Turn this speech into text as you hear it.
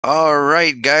All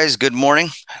right, guys, good morning.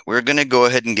 We're going to go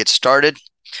ahead and get started.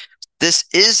 This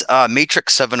is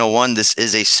Matrix 701. This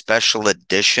is a special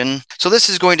edition. So this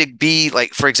is going to be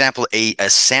like, for example, a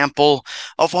sample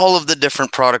of all of the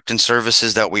different product and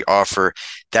services that we offer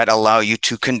that allow you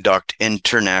to conduct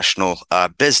international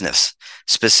business.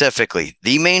 Specifically,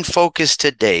 the main focus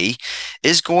today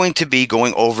is going to be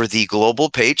going over the global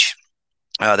page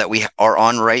that we are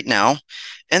on right now.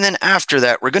 And then after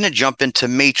that, we're going to jump into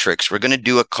Matrix. We're going to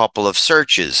do a couple of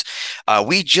searches.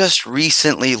 We just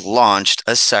recently launched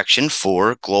a section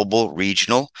for global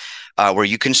regional, where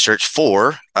you can search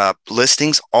for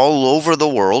listings all over the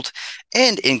world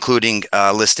and including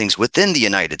listings within the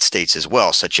United States as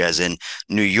well, such as in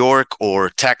New York or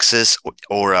Texas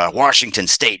or Washington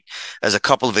State, as a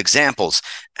couple of examples.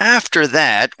 After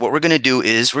that, what we're going to do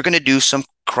is we're going to do some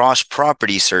cross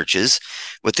property searches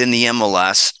within the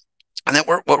MLS. And then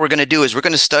what we're going to do is we're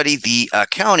going to study the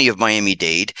county of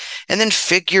Miami-Dade and then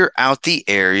figure out the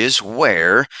areas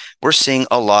where we're seeing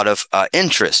a lot of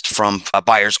interest from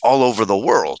buyers all over the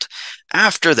world.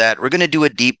 After that, we're going to do a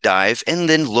deep dive and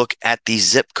then look at the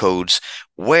zip codes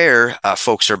where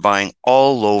folks are buying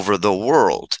all over the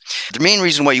world. The main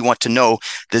reason why you want to know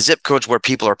the zip codes where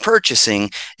people are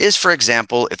purchasing is, for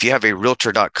example, if you have a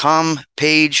realtor.com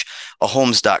page, a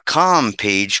homes.com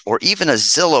page, or even a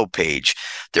Zillow page,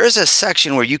 there is a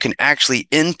section where you can actually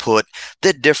input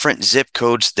the different zip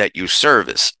codes that you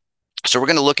service. So we're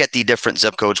going to look at the different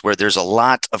zip codes where there's a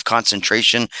lot of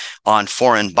concentration on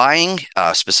foreign buying,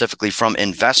 specifically from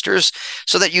investors,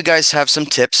 so that you guys have some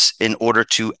tips in order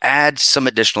to add some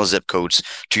additional zip codes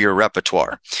to your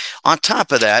repertoire. On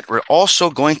top of that, we're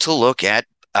also going to look at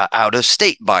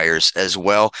out-of-state buyers as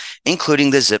well,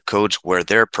 including the zip codes where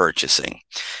they're purchasing.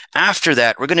 After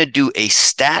that, we're going to do a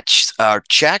stats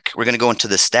check. We're going to go into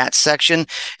the stats section,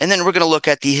 and then we're going to look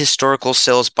at the historical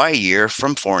sales by year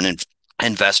from foreign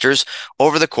investors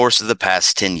over the course of the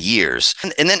past 10 years.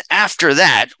 And then after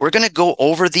that, we're going to go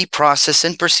over the process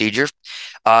and procedure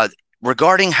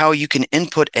regarding how you can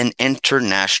input an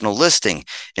international listing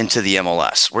into the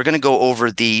MLS. We're going to go over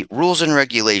the rules and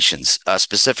regulations,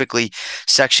 specifically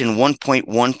section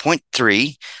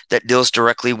 1.1.3 that deals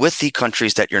directly with the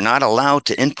countries that you're not allowed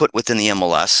to input within the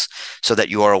MLS, so that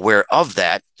you are aware of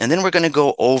that. And then we're going to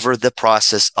go over the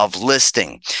process of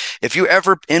listing. If you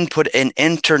ever input an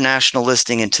international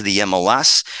listing into the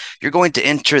MLS, you're going to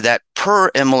enter that per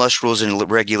MLS rules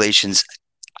and regulations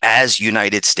as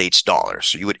United States dollars.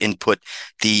 So you would input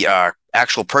the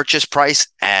actual purchase price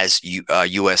as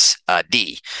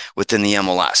USD within the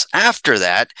MLS. After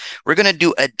that, we're going to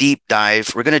do a deep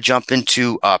dive. We're going to jump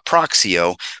into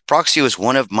Proxio. Proxio is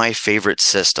one of my favorite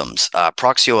systems.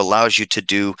 Proxio allows you to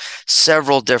do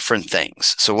several different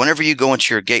things. So whenever you go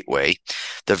into your gateway,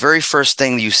 the very first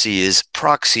thing you see is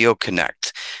Proxio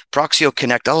Connect. Proxio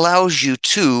Connect allows you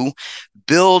to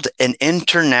build an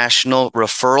international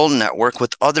referral network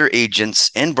with other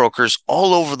agents and brokers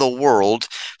all over the world.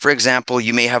 For example,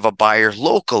 you may have a buyer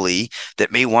locally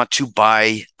that may want to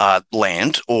buy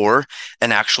land or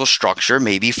an actual structure,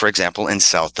 maybe, for example, in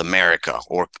South America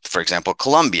or, for example,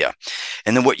 Colombia.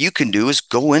 And then what you can do is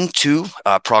go into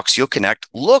Proxio Connect,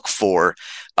 look for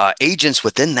agents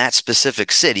within that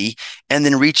specific city, and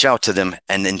then reach out to them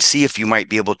and then see if you might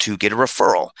be able to get a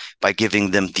referral by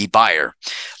giving them the buyer.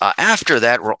 After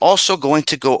that, we're also going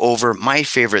to go over my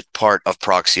favorite part of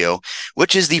Proxio,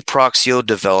 which is the Proxio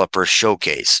Developer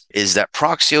Showcase. Is that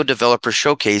Proxio Developer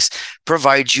Showcase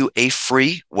provides you a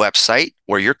free website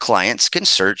where your clients can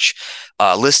search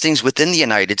listings within the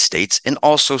United States and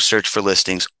also search for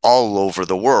listings all over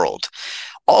the world.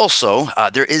 Also,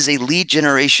 there is a lead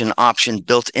generation option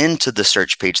built into the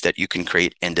search page that you can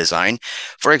create and design.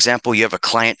 For example, you have a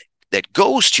client that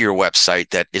goes to your website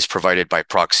that is provided by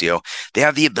Proxio. They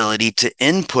have the ability to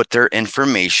input their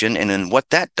information, and then what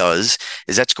that does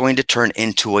is that's going to turn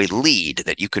into a lead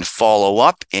that you can follow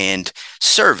up and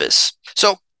service.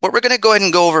 So what we're going to go ahead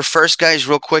and go over first, guys,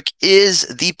 real quick, is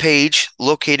the page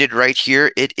located right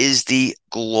here. It is the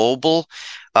global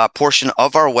portion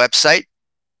of our website.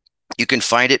 You can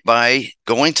find it by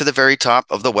going to the very top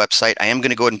of the website. I am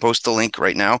going to go ahead and post the link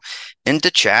right now into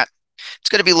chat. It's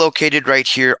going to be located right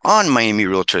here on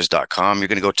miamirealtors.com. You're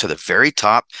going to go to the very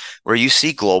top where you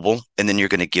see global, and then you're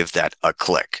going to give that a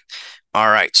click. All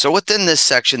right, so within this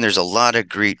section, there's a lot of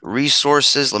great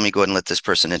resources. Let me go ahead and let this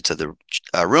person into the room.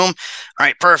 All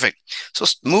right, perfect. So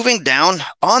moving down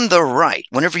on the right,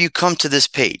 whenever you come to this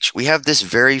page, we have this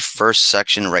very first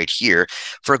section right here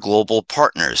for global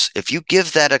partners. If you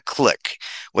give that a click,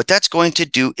 what that's going to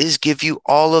do is give you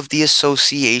all of the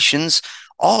associations,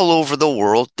 all over the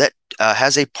world that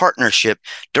has a partnership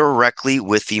directly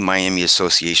with the Miami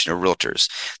Association of Realtors.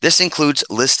 This includes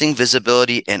listing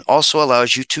visibility and also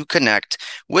allows you to connect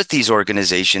with these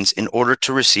organizations in order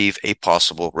to receive a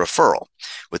possible referral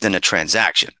within a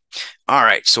transaction. All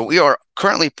right, so we are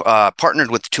currently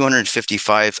partnered with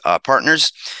 255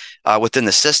 partners within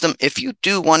the system. If you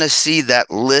do want to see that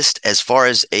list as far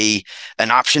as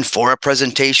an option for a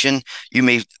presentation, you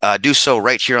may do so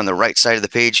right here on the right side of the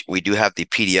page. We do have the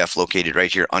PDF located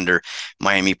right here under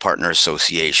Miami Partner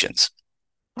Associations.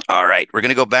 All right, we're going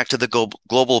to go back to the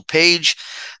global page.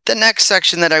 The next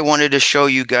section that I wanted to show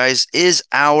you guys is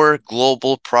our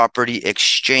global property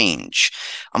exchange.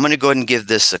 I'm going to go ahead and give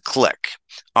this a click.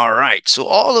 All right, so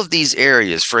all of these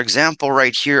areas, for example,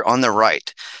 right here on the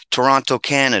right, Toronto,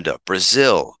 Canada,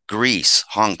 Brazil, Greece,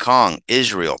 Hong Kong,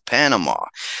 Israel, Panama,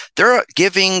 they're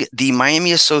giving the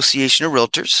Miami Association of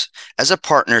Realtors as a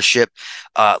partnership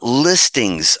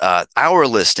listings, our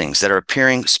listings that are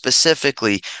appearing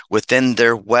specifically within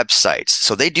their websites.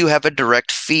 So they do have a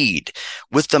direct feed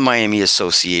with the Miami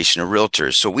Association of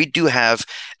Realtors. So we do have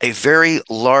a very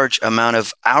large amount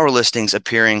of our listings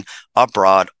appearing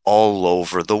abroad all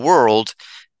over the world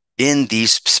in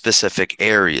these specific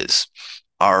areas.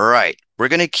 All right, we're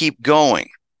going to keep going.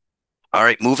 All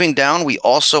right, moving down, we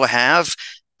also have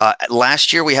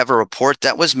last year, we have a report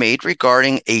that was made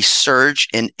regarding a surge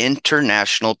in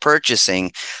international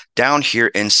purchasing down here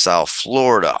in South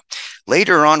Florida.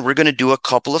 Later on, we're going to do a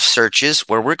couple of searches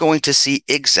where we're going to see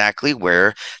exactly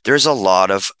where there's a lot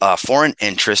of foreign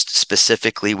interest,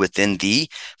 specifically within the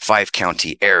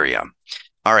 5-county area.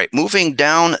 All right, moving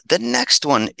down, the next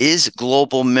one is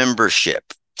global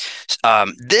membership.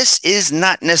 This is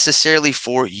not necessarily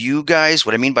for you guys.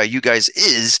 What I mean by you guys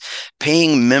is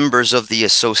paying members of the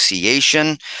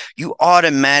association. You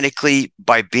automatically,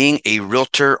 by being a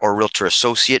realtor or realtor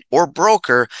associate or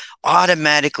broker,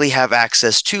 automatically have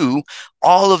access to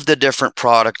all of the different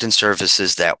product and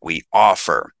services that we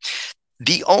offer.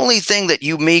 The only thing that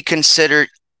you may consider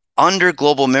under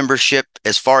global membership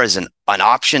as far as an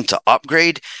option to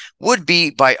upgrade would be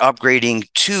by upgrading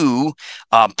to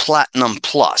Platinum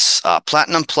Plus.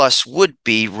 Platinum Plus would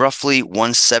be roughly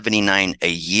 $179 a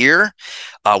year.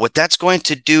 What that's going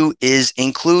to do is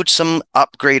include some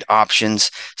upgrade options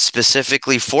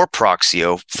specifically for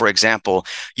Proxio. For example,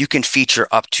 you can feature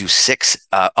up to 6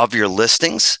 of your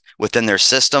listings within their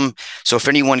system. So if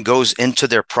anyone goes into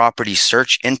their property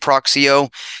search in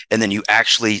Proxio and then you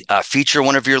actually feature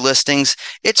one of your listings,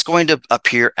 it's going to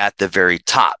appear at the very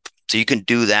top. So you can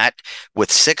do that with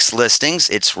 6 listings.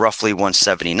 It's roughly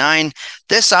 $179.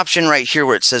 This option right here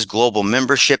where it says global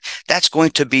membership, that's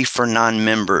going to be for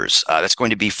non-members. That's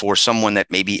going to be for someone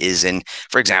that maybe is in,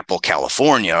 for example,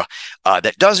 California,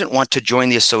 that doesn't want to join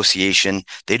the association.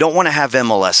 They don't want to have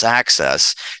MLS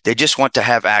access. They just want to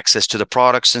have access to the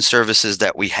products and services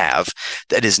that we have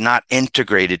that is not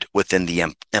integrated within the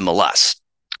MLS.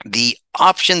 The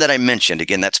option that I mentioned,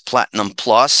 again, that's Platinum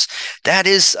Plus. That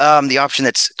is the option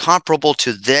that's comparable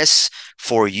to this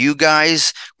for you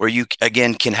guys, where you,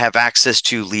 again, can have access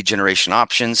to lead generation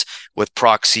options with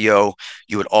Proxio.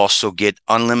 You would also get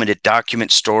unlimited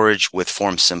document storage with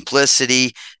Form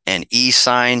Simplicity and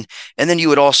eSign. And then you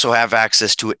would also have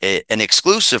access to an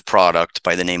exclusive product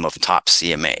by the name of Top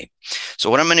CMA. So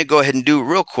what I'm going to go ahead and do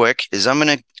real quick is I'm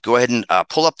going to go ahead and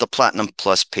pull up the Platinum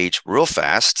Plus page real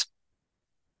fast,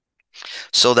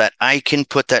 so that I can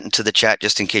put that into the chat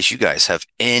just in case you guys have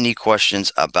any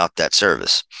questions about that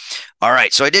service. All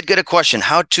right, so I did get a question,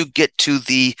 how to get to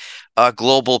the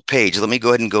global page. Let me go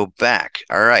ahead and go back.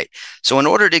 All right, so in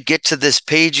order to get to this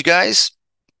page, guys,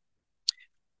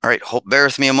 all right, bear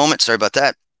with me a moment. Sorry about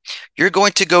that. You're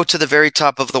going to go to the very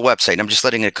top of the website. I'm just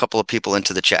letting a couple of people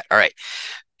into the chat. All right,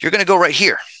 you're going to go right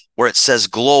here where it says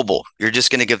global. You're just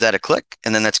going to give that a click,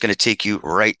 and then that's going to take you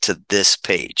right to this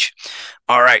page.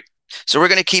 All right. So we're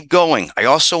going to keep going. I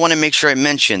also want to make sure I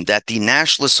mention that the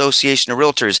National Association of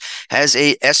Realtors has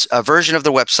a version of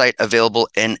the website available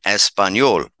in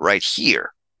Espanol right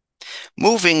here.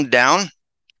 Moving down,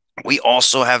 we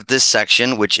also have this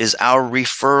section, which is our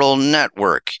referral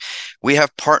network. We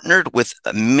have partnered with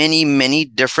many, many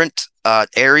different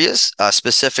areas,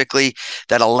 specifically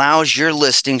that allows your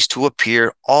listings to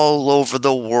appear all over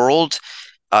the world.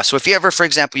 So if you ever, for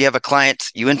example, you have a client,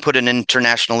 you input an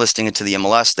international listing into the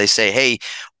MLS, they say, hey,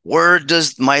 where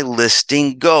does my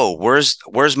listing go?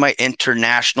 Where's my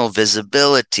international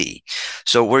visibility?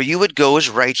 So where you would go is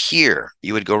right here.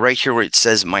 You would go right here where it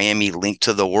says Miami link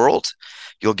to the world.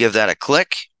 You'll give that a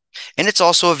click. And it's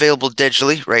also available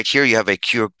digitally right here. You have a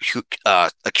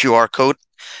QR code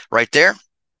right there.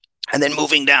 And then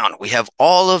moving down, we have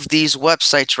all of these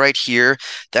websites right here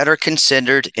that are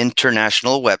considered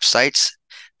international websites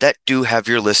that do have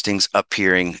your listings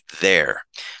appearing there.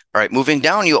 All right, moving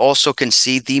down, you also can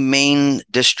see the main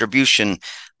distribution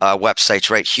websites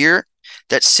right here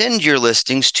that send your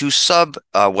listings to sub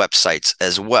websites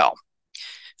as well.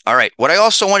 All right, what I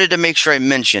also wanted to make sure I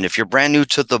mentioned, if you're brand new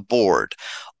to the board,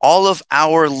 all of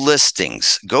our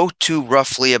listings go to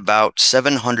roughly about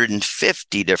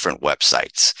 750 different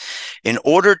websites. In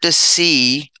order to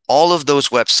see all of those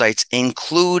websites,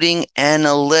 including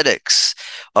analytics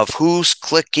of who's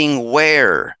clicking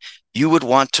where, you would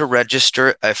want to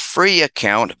register a free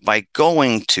account by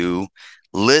going to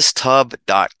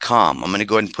listhub.com. I'm going to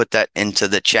go ahead and put that into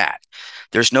the chat.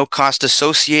 There's no cost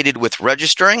associated with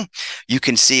registering. You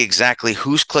can see exactly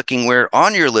who's clicking where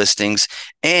on your listings,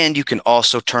 and you can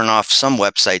also turn off some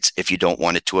websites if you don't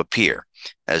want it to appear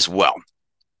as well.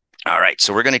 All right,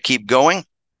 so we're going to keep going.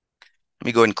 Let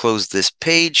me go ahead and close this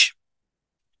page.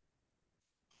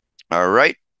 All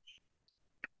right.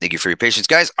 Thank you for your patience,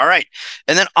 guys. All right.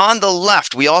 And then on the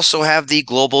left, we also have the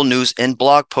global news and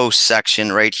blog post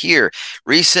section right here.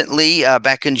 Recently,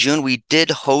 back in June, we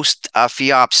did host a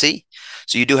FIOPSI.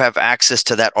 So you do have access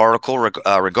to that article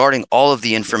regarding all of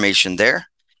the information there.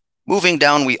 Moving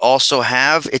down, we also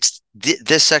have,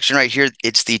 this section right here,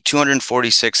 it's the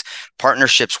 246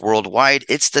 partnerships worldwide.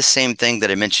 It's the same thing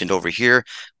that I mentioned over here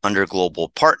under global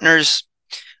partners.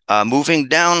 Moving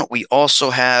down, we also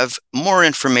have more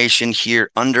information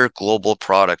here under global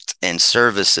product and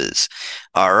services.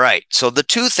 All right, so the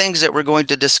two things that we're going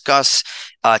to discuss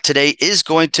today is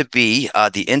going to be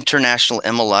the international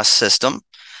MLS system,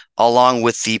 along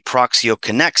with the Proxio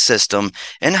Connect system,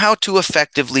 and how to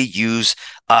effectively use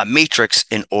Matrix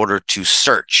in order to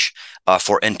search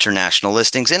for international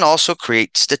listings and also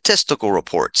create statistical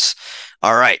reports.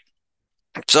 All right.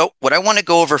 So what I want to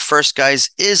go over first, guys,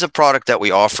 is a product that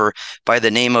we offer by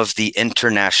the name of the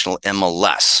International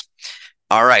MLS.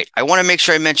 All right, I want to make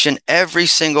sure I mention every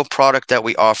single product that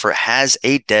we offer has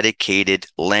a dedicated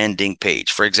landing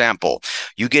page. For example,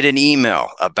 you get an email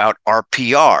about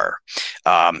RPR.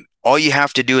 All you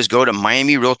have to do is go to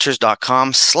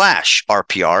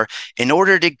miamirealtors.com/RPR in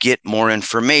order to get more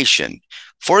information.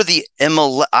 For the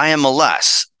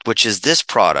IMLS, which is this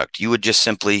product, you would just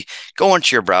simply go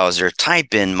into your browser,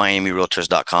 type in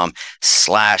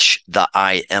miamirealtors.com/the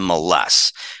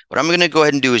IMLS. What I'm going to go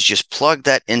ahead and do is just plug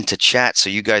that into chat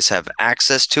so you guys have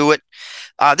access to it.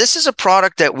 This is a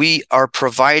product that we are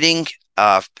providing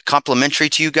complimentary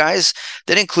to you guys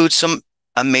that includes some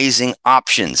amazing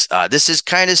options. This is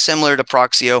kind of similar to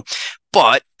Proxio,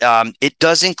 but it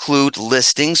does include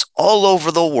listings all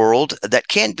over the world that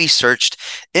can be searched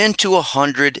into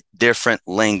 100 different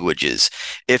languages.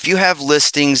 If you have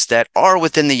listings that are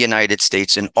within the United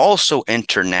States and also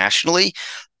internationally,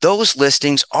 those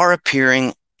listings are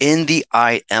appearing in the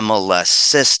IMLS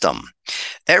system.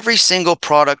 Every single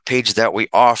product page that we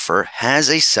offer has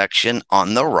a section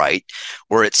on the right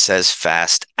where it says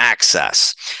fast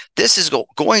access. This is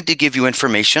going to give you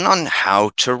information on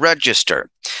how to register.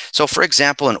 So for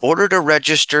example, in order to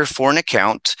register for an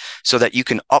account so that you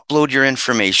can upload your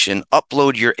information,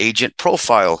 upload your agent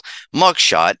profile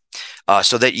mugshot,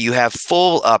 so that you have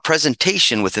full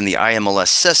presentation within the IMLS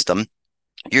system,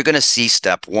 you're going to see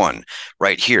step one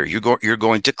right here. You're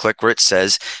going to click where it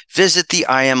says visit the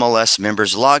IMLS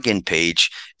members login page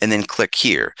and then click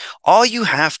here. All you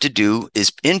have to do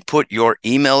is input your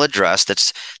email address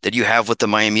that you have with the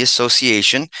Miami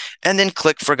Association and then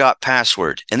click forgot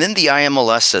password. And then the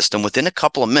IMLS system within a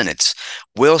couple of minutes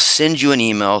will send you an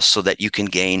email so that you can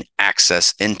gain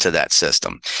access into that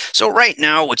system. So right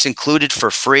now what's included for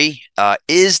free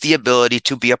is the ability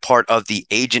to be a part of the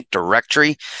agent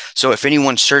directory. So if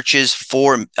anyone searches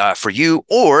for you,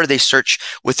 or they search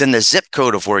within the zip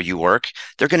code of where you work,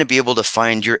 they're going to be able to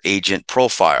find your agent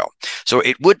profile. So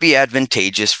it would be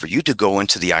advantageous for you to go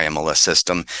into the IMLS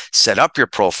system, set up your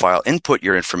profile, input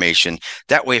your information.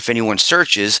 That way, if anyone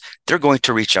searches, they're going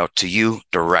to reach out to you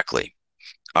directly.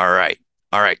 All right.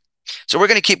 So we're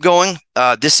going to keep going.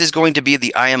 This is going to be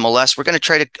the IMLS. We're going to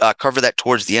try to cover that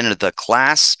towards the end of the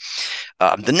class.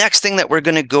 The next thing that we're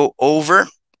going to go over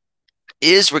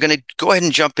is we're going to go ahead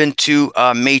and jump into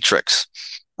Matrix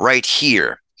right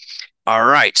here. All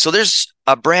right, so there's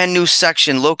a brand new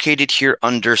section located here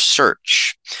under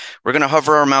search. We're going to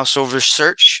hover our mouse over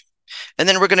search, and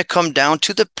then we're going to come down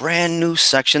to the brand new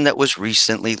section that was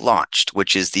recently launched,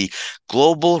 which is the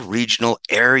global regional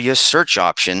area search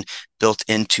option built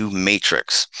into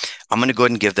Matrix. I'm going to go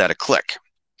ahead and give that a click.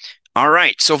 All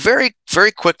right. So very,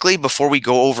 very quickly before we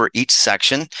go over each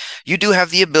section, you do have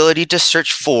the ability to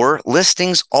search for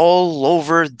listings all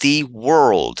over the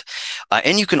world.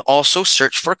 And you can also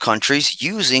search for countries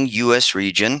using US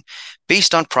region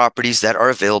based on properties that are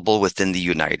available within the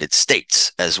United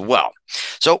States as well.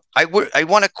 So I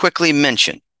want to quickly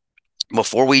mention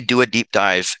before we do a deep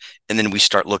dive and then we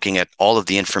start looking at all of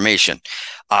the information.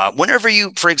 Whenever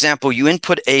you, for example, you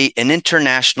input an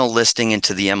international listing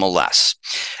into the MLS,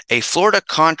 a Florida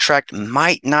contract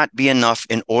might not be enough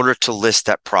in order to list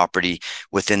that property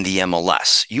within the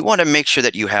MLS. You want to make sure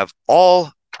that you have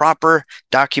all proper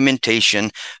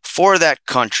documentation for that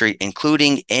country,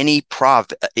 including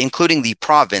including the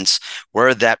province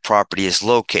where that property is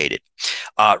located.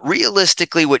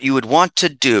 Realistically, what you would want to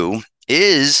do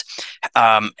is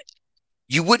um,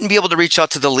 you wouldn't be able to reach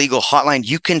out to the legal hotline.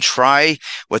 You can try.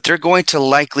 What they're going to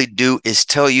likely do is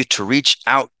tell you to reach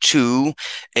out to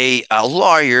a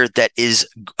lawyer that is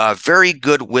very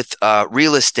good with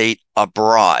real estate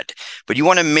abroad. But you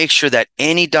want to make sure that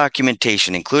any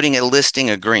documentation, including a listing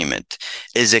agreement,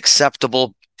 is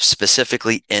acceptable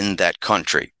specifically in that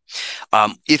country.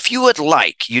 If you would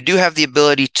like, you do have the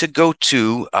ability to go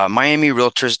to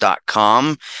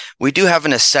miamirealtors.com. We do have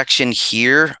a section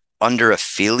here under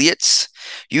affiliates.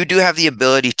 You do have the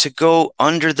ability to go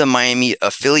under the Miami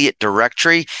affiliate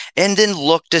directory and then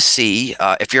look to see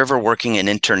if you're ever working an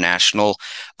international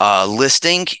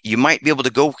listing, you might be able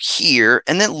to go here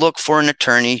and then look for an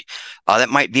attorney that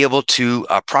might be able to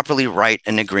properly write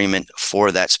an agreement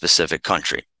for that specific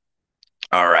country.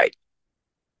 All right.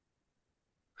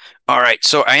 All right,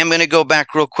 so I am going to go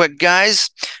back real quick, guys.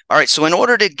 All right, so in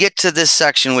order to get to this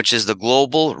section, which is the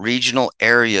global regional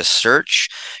area search,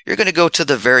 you're going to go to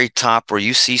the very top where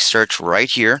you see search right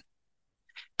here.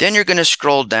 Then you're going to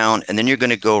scroll down and then you're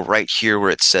going to go right here where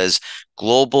it says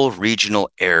global regional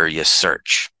area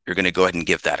search. You're going to go ahead and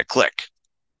give that a click.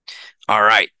 All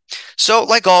right, so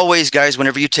like always, guys,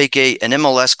 whenever you take an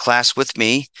MLS class with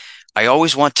me, I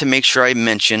always want to make sure I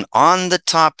mention on the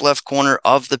top left corner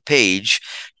of the page,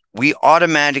 we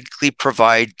automatically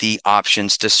provide the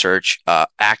options to search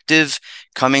active,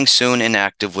 coming soon, and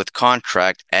active with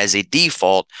contract as a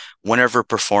default whenever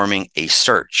performing a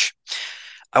search.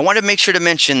 I want to make sure to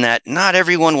mention that not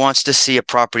everyone wants to see a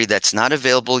property that's not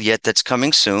available yet that's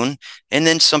coming soon, and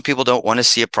then some people don't want to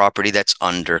see a property that's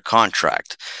under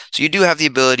contract. So you do have the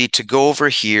ability to go over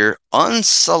here,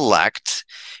 unselect,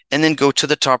 and then go to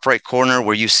the top right corner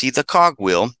where you see the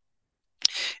cogwheel.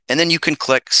 And then you can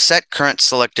click set current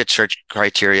selected search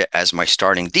criteria as my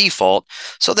starting default.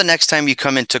 So the next time you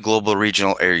come into global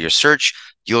regional area search,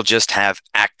 you'll just have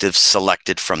active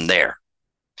selected from there.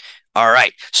 All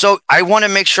right. So I want to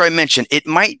make sure I mention it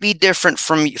might be different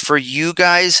for you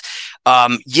guys.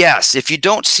 Yes, if you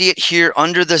don't see it here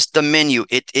under the menu,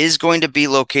 it is going to be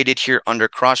located here under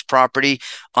cross property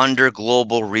under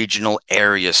global regional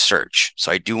area search.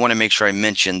 So I do want to make sure I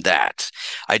mention that.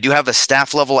 I do have a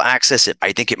staff level access.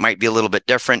 I think it might be a little bit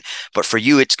different, but for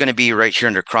you, it's going to be right here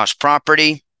under cross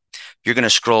property. You're going to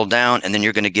scroll down and then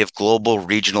you're going to give global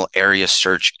regional area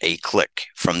search a click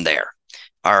from there.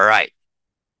 All right.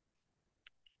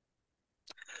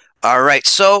 All right.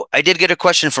 So I did get a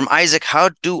question from Isaac.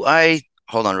 Hold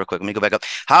on real quick. Let me go back up.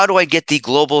 How do I get the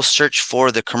global search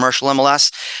for the commercial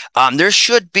MLS? There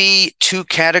should be two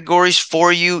categories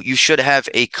for you. You should have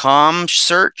a com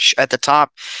search at the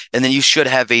top, and then you should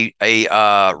have a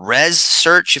res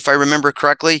search, if I remember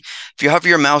correctly. If you hover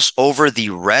your mouse over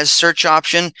the res search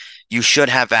option, you should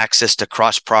have access to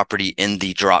cross property in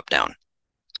the dropdown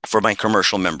for my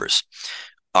commercial members.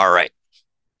 All right.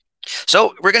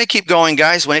 So we're going to keep going,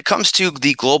 guys. When it comes to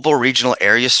the global regional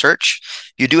area search,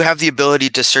 you do have the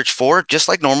ability to search for, just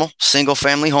like normal, single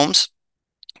family homes,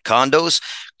 condos,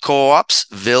 co-ops,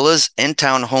 villas, and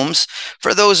townhomes.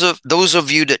 For those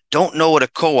of you that don't know what a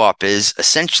co-op is,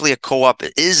 essentially a co-op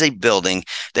is a building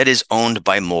that is owned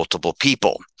by multiple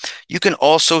people. You can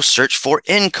also search for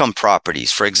income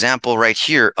properties. For example, right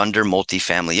here under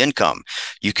multifamily income,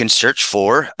 you can search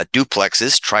for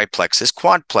duplexes, triplexes,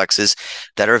 quadplexes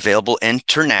that are available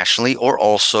internationally or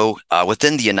also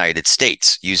within the United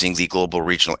States using the global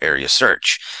regional area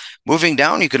search. Moving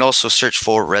down, you can also search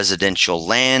for residential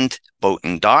land, boat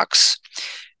and docks,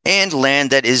 and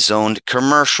land that is zoned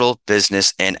commercial,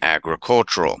 business, and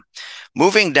agricultural.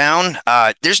 Moving down,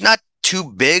 there's not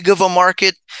too big of a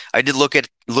market. I did look at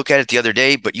it the other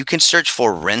day, but you can search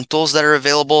for rentals that are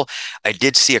available. I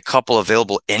did see a couple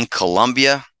available in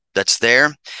Colombia that's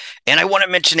there. And I want to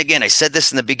mention again, I said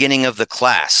this in the beginning of the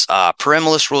class,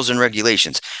 Paramelis rules and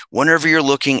regulations. Whenever you're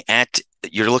looking at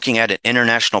an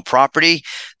international property,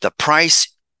 the price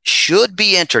should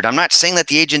be entered. I'm not saying that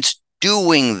the agents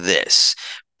doing this,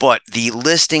 but the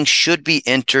listing should be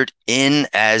entered in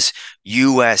as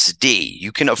USD.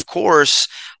 You can, of course,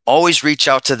 always reach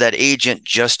out to that agent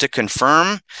just to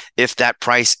confirm if that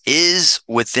price is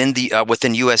within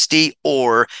USD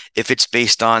or if it's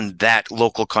based on that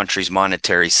local country's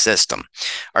monetary system.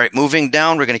 All right, moving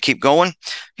down, we're going to keep going.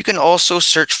 You can also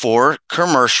search for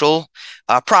commercial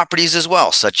properties as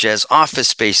well, such as office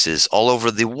spaces all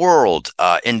over the world,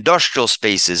 industrial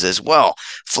spaces as well,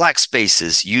 flex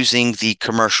spaces using the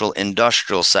commercial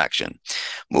industrial section.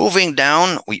 Moving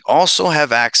down, we also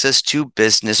have access to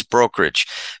business brokerage.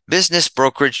 Business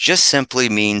brokerage just simply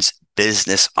means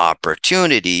business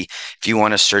opportunity. If you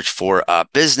want to search for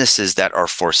businesses that are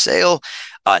for sale,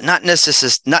 not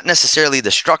necessarily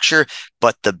the structure,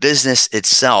 but the business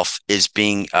itself is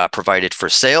being provided for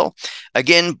sale.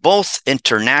 Again, both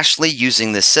internationally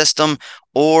using this system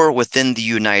or within the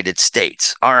United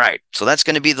States. All right, so that's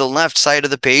going to be the left side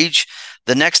of the page.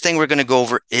 The next thing we're going to go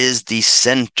over is the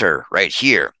center right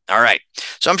here. All right,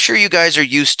 so I'm sure you guys are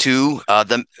used to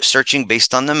the searching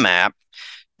based on the map,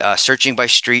 searching by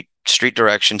street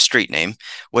direction, street name.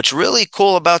 What's really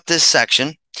cool about this section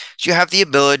is you have the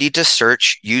ability to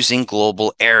search using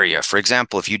global area. For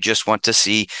example, if you just want to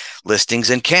see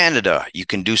listings in Canada, you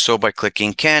can do so by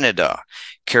clicking Canada,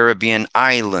 Caribbean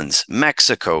islands,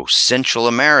 Mexico, Central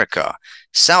America,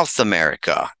 South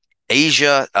America,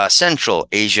 Asia Central,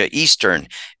 Asia Eastern,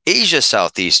 Asia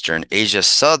Southeastern, Asia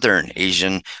Southern,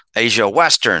 Asia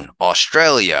Western,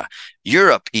 Australia,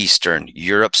 Europe Eastern,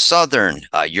 Europe Southern,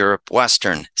 Europe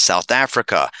Western, South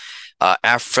Africa,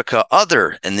 Africa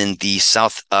Other, and then the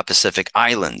South Pacific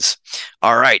Islands.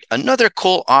 All right, another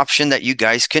cool option that you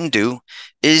guys can do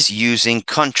is using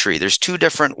country. There's two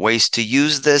different ways to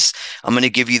use this. I'm going to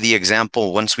give you the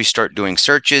example. Once we start doing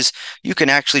searches, you can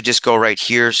actually just go right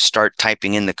here, start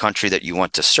typing in the country that you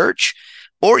want to search.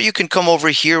 Or you can come over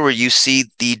here where you see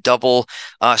the double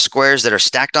squares that are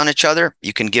stacked on each other.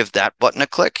 You can give that button a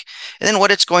click. And then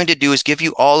what it's going to do is give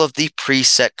you all of the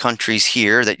preset countries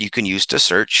here that you can use to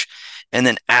search and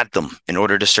then add them in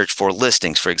order to search for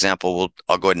listings. For example,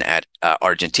 I'll go ahead and add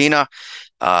Argentina,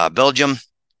 Belgium,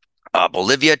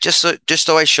 Bolivia, just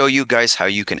so I show you guys how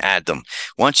you can add them.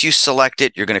 Once you select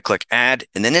it, you're going to click add,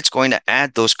 and then it's going to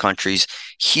add those countries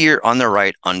here on the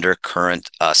right under current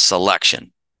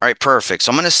selection. All right, perfect.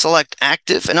 So I'm going to select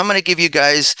active, and I'm going to give you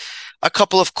guys a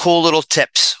couple of cool little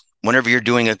tips whenever you're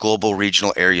doing a global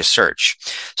regional area search.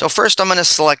 So first, I'm going to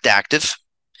select active.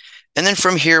 And then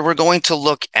from here, we're going to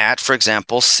look at, for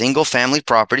example, single family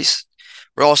properties.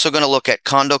 We're also going to look at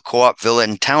condo, co-op, villa,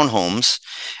 and townhomes.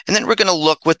 And then we're going to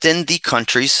look within the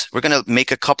countries. We're going to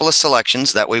make a couple of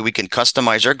selections. That way we can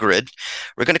customize our grid.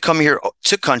 We're going to come here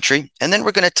to country, and then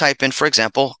we're going to type in, for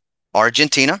example,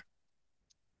 Argentina.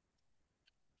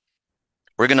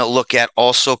 We're going to look at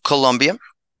also Colombia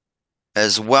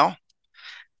as well,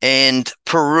 and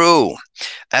Peru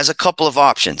as a couple of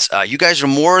options. You guys are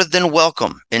more than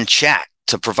welcome in chat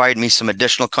to provide me some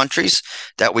additional countries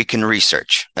that we can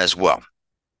research as well.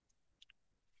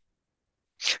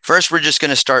 First, we're just going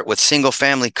to start with single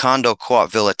family condo, co-op,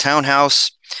 villa,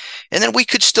 townhouse. And then we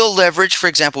could still leverage, for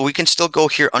example, we can still go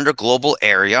here under global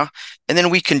area, and then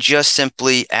we can just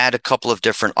simply add a couple of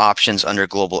different options under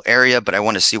global area, but I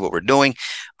want to see what we're doing.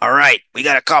 All right, we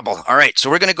got a couple. All right, so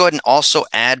we're going to go ahead and also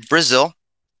add Brazil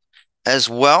as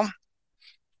well.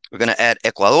 We're going to add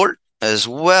Ecuador as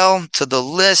well to the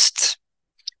list.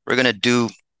 We're going to do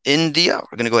India.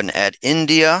 We're going to go ahead and add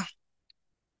India.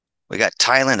 We got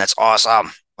Thailand. That's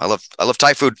awesome. I love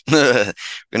Thai food. We're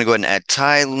going to go ahead and add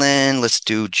Thailand. Let's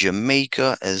do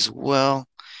Jamaica as well.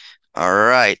 All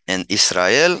right. And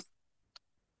Israel.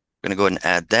 We're going to go ahead and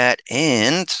add that.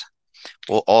 And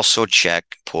we'll also check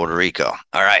Puerto Rico.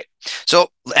 All right. So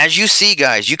as you see,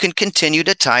 guys, you can continue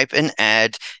to type and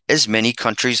add as many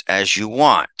countries as you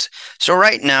want. So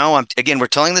right now, again, we're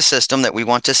telling the system that we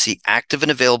want to see active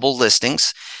and available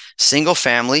listings, single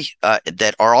family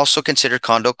that are also considered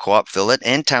condo, co-op, villa,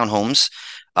 and townhomes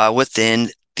within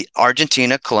the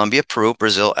Argentina, Colombia, Peru,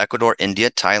 Brazil, Ecuador,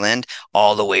 India, Thailand,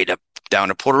 all the way down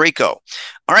to Puerto Rico.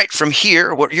 All right, from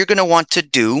here, what you're going to want to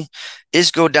do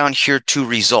is go down here to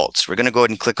results. We're going to go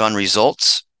ahead and click on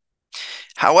results.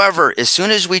 However, as soon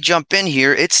as we jump in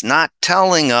here, it's not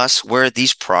telling us where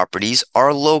these properties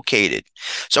are located.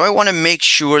 So I want to make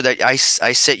sure that I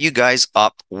set you guys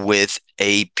up with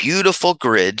a beautiful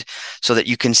grid so that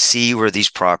you can see where these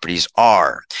properties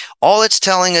are. All it's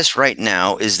telling us right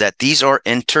now is that these are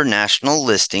international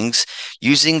listings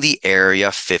using the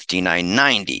area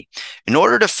 5990. In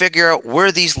order to figure out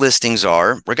where these listings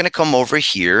are, we're going to come over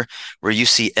here where you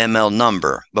see ML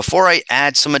number. Before I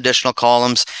add some additional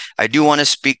columns, I do want to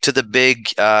speak to the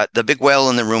big whale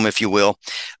in the room, if you will.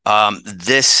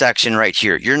 This section right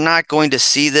here, you're not going to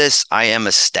see this. I am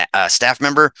a staff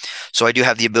member, so I do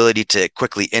have the ability to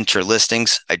quickly enter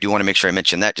listings. I do want to make sure I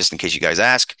mention that just in case you guys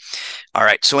ask. All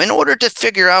right, so in order to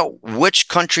figure out which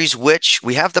countries which,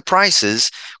 we have the prices,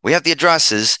 we have the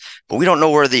addresses, but we don't know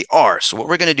where they are. So what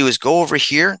we're going to do is go over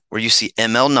here where you see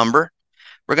ML number.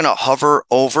 We're going to hover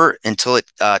over until it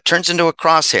turns into a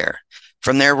crosshair.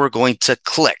 From there, we're going to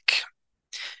click.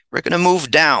 We're going to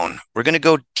move down. We're going to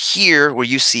go here where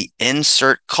you see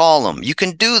insert column. You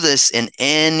can do this in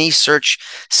any search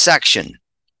section.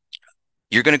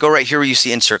 You're going to go right here where you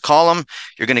see insert column.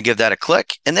 You're going to give that a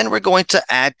click. And then we're going to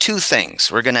add two things.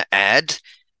 We're going to add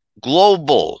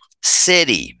global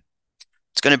city.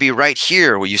 It's going to be right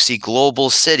here where you see global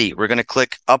city. We're going to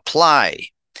click apply.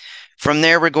 From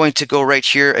there, we're going to go right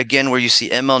here again where you see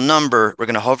ML number. We're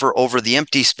going to hover over the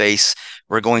empty space.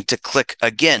 We're going to click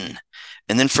again.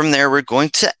 And then from there, we're going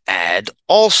to add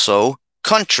also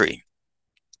country.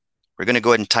 We're going to go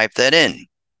ahead and type that in.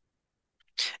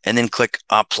 And then click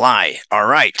apply. All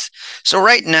right. So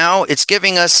right now it's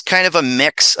giving us kind of a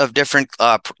mix of different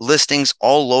listings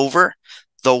all over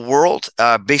the world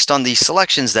based on the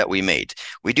selections that we made.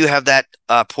 We do have that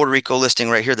Puerto Rico listing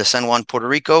right here, the San Juan, Puerto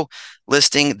Rico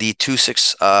listing, the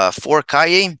 264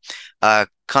 Calle,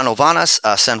 Canovanas,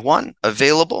 San Juan,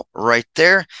 available right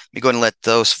there. Let me go ahead and let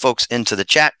those folks into the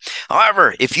chat.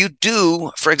 However, if you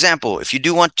do, for example, if you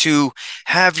do want to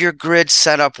have your grid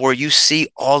set up where you see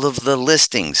all of the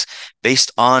listings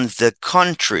based on the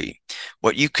country,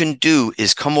 what you can do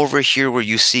is come over here where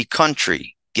you see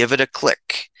country, give it a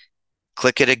click,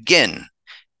 click it again.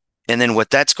 And then what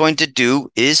that's going to do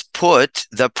is put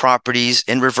the properties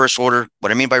in reverse order.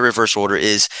 What I mean by reverse order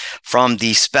is from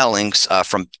the spellings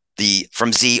from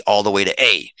Z all the way to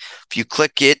A. If you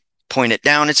click it, point it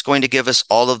down, it's going to give us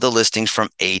all of the listings from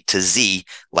A to Z,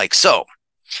 like so.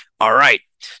 All right.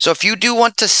 So if you do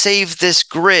want to save this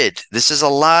grid, this is a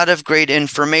lot of great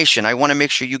information. I want to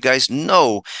make sure you guys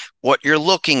know what you're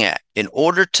looking at. In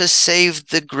order to save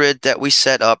the grid that we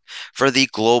set up for the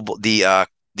global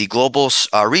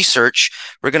research,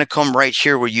 we're going to come right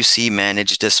here where you see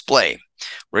manage display.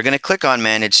 We're going to click on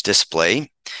manage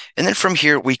display. And then from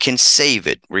here, we can save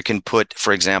it. We can put,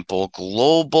 for example,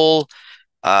 global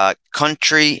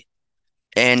country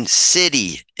and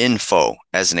city info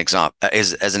as an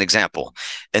example,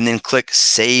 and then click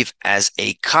save as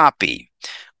a copy.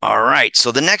 All right.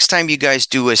 So the next time you guys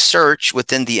do a search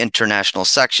within the international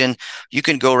section, you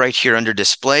can go right here under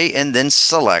display and then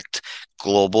select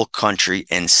global country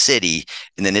and city.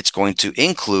 And then it's going to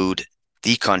include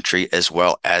the country as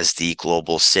well as the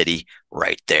global city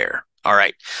right there. All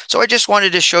right. So I just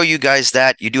wanted to show you guys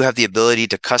that you do have the ability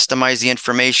to customize the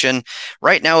information.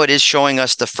 Right now, it is showing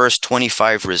us the first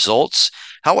 25 results.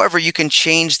 However, you can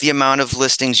change the amount of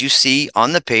listings you see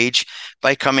on the page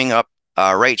by coming up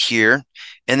right here.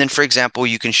 And then, for example,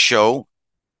 you can show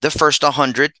the first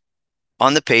 100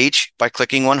 on the page by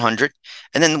clicking 100.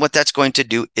 And then what that's going to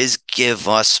do is give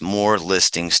us more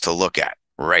listings to look at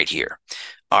right here.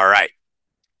 All right.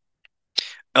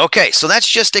 Okay, so that's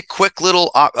just a quick little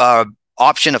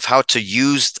option of how to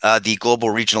use the global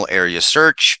regional area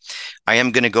search. I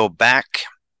am going to go back.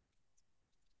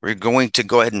 We're going to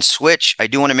go ahead and switch. I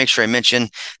do want to make sure I mention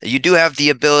that you do have the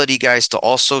ability, guys, to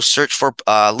also search for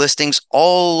listings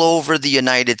all over the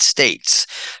United States.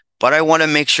 But I want to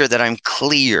make sure that I'm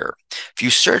clear. If you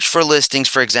search for listings,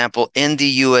 for example, in the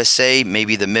USA,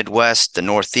 maybe the Midwest, the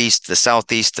Northeast, the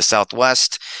Southeast, the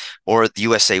Southwest, or the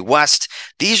USA West,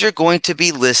 these are going to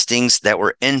be listings that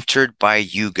were entered by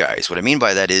you guys. What I mean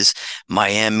by that is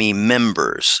Miami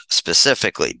members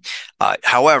specifically.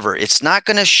 However, it's not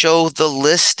going to show the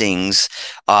listings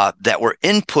that were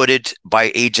inputted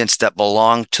by agents that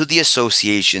belong to the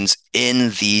associations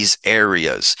in these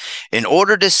areas. In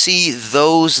order to see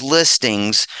those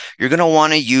listings, you're going to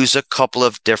want to use a couple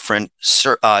of different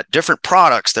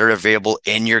products that are available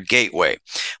in your gateway.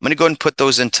 I'm going to go ahead and put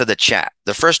those into the chat.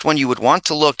 The first one you would want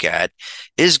to look at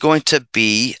is going to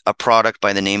be a product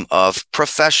by the name of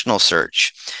Professional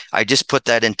Search. I just put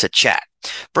that into chat.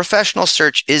 Professional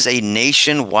Search is a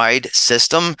nationwide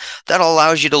system that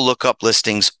allows you to look up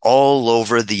listings all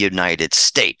over the United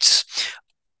States.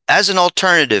 as an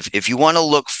alternative, if you want to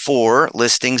look for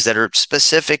listings that are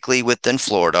specifically within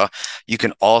Florida, you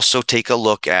can also take a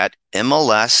look at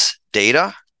MLS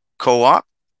Data Co-op.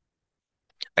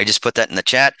 I just put that in the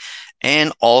chat.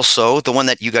 And also the one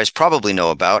that you guys probably know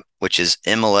about, which is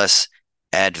MLS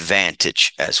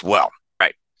Advantage as well.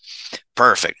 Right.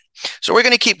 Perfect. So we're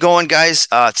going to keep going, guys.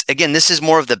 Again, this is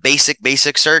more of the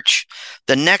basic search.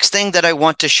 The next thing that I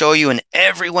want to show you, and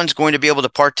everyone's going to be able to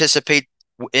participate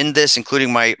in this,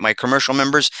 including my commercial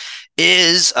members,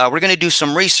 is we're going to do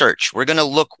some research. We're going to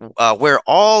look where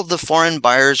all the foreign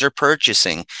buyers are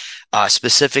purchasing,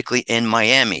 specifically in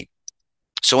Miami.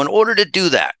 So in order to do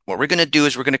that, what we're going to do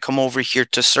is we're going to come over here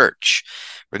to search.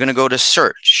 We're going to go to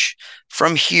search.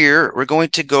 From here, we're going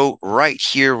to go right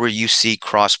here where you see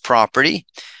cross property,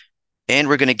 and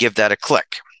we're going to give that a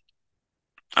click.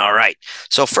 All right.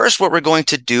 So first, what we're going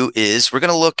to do is we're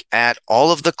going to look at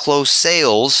all of the closed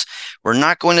sales. We're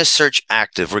not going to search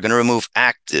active. We're going to remove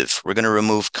active. We're going to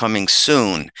remove coming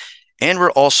soon. And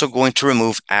we're also going to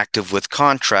remove active with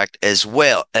contract as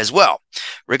well.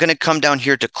 We're going to come down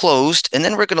here to closed, and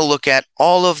then we're going to look at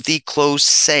all of the closed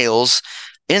sales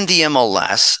in the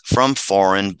MLS from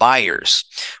foreign buyers.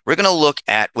 We're going to look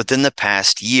at within the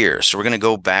past year. So we're going to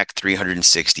go back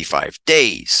 365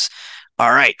 days.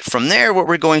 All right, from there, what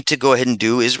we're going to go ahead and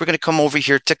do is we're going to come over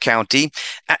here to county.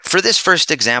 For this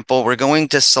first example, we're going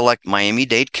to select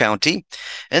Miami-Dade County.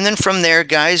 And then from there,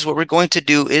 guys, what we're going to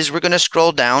do is we're going to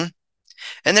scroll down,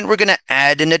 and then we're going to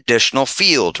add an additional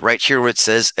field right here where it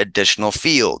says additional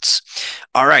fields.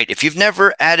 All right, if you've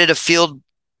never added a field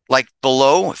like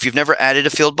below, if you've never added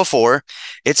a field before,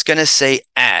 it's going to say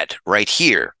add right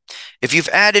here. If you've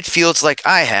added fields like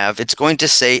I have, it's going to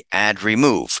say add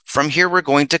remove. From here, we're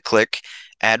going to click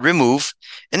add remove,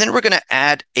 and then we're going to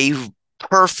add a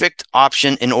perfect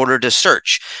option in order to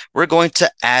search. We're going to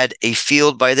add a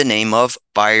field by the name of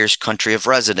buyer's country of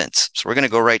residence. So we're going to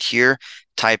go right here,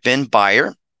 type in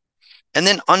buyer, and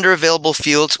then under available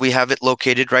fields, we have it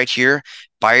located right here,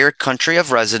 buyer country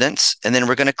of residence, and then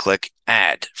we're going to click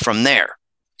add from there.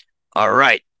 All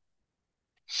right.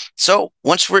 So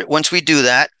once we do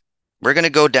that, we're going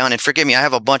to go down, and forgive me, I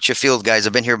have a bunch of fields, guys.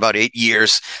 I've been here about 8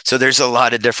 years, so there's a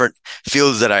lot of different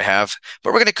fields that I have.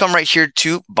 But we're going to come right here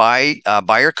to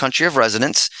buyer country of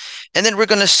residence, and then we're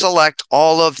going to select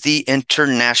all of the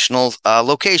international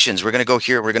locations. We're going to go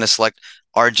here. We're going to select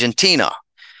Argentina.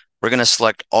 We're going to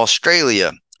select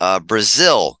Australia,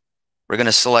 Brazil. We're going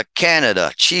to select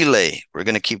Canada, Chile. We're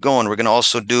going to keep going. We're going to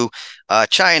also do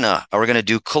China. We're going to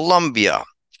do Colombia,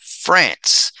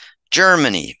 France,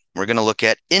 Germany. We're going to look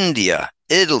at India,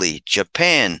 Italy,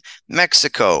 Japan,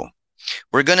 Mexico.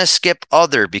 We're going to skip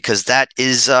other because that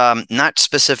is not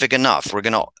specific enough. We're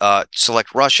going to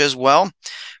select Russia as well.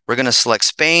 We're going to select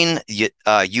Spain,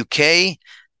 UK,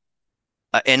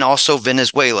 and also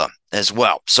Venezuela as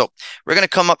well. So we're going to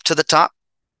come up to the top.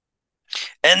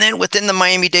 And then within the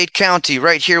Miami-Dade County,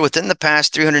 right here, within the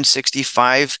past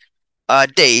 365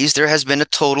 days, there has been a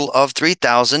total of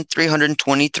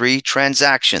 3,323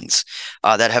 transactions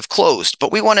that have closed.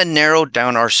 But we want to narrow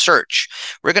down our search.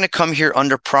 We're going to come here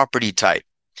under property type,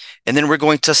 and then we're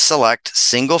going to select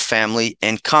single family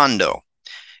and condo.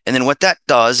 And then what that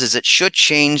does is it should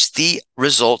change the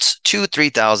results to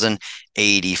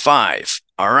 3,085.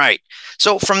 All right.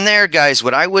 So from there, guys,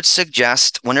 what I would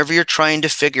suggest whenever you're trying to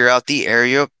figure out the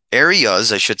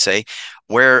areas, I should say,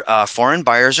 where foreign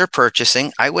buyers are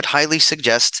purchasing, I would highly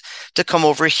suggest to come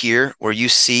over here where you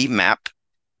see map,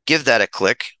 give that a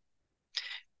click.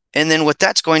 And then what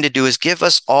that's going to do is give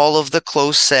us all of the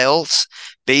closed sales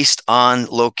based on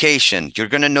location. You're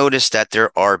going to notice that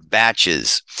there are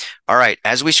batches. All right,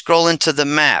 as we scroll into the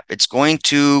map,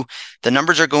 the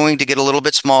numbers are going to get a little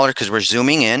bit smaller because we're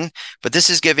zooming in, but this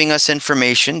is giving us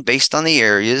information based on the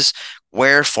areas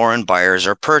where foreign buyers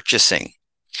are purchasing.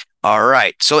 All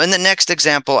right, so in the next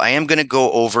example, I am going to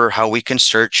go over how we can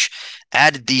search,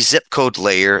 add the zip code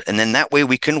layer, and then that way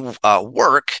we can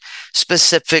work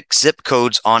specific zip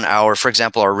codes on our, for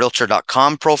example, our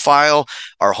realtor.com profile,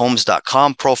 our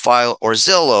homes.com profile, or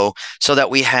Zillow, so that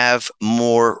we have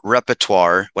more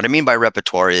repertoire. What I mean by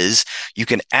repertoire is you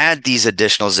can add these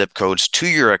additional zip codes to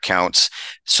your accounts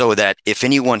so that if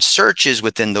anyone searches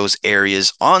within those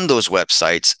areas on those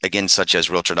websites, again, such as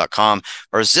realtor.com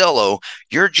or Zillow,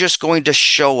 you're just going to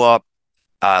show up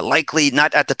likely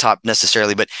not at the top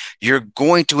necessarily, but you're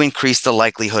going to increase the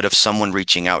likelihood of someone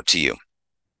reaching out to you.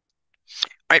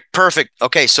 All right, perfect.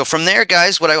 Okay, so from there,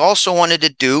 guys, what I also wanted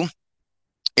to do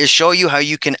is show you how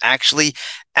you can actually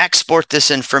export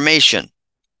this information. What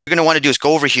you're going to want to do is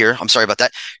go over here. I'm sorry about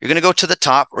that. You're going to go to the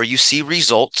top where you see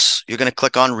results. You're going to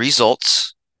click on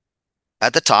results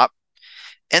at the top.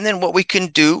 And then what we can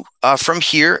do from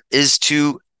here is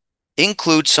to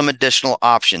include some additional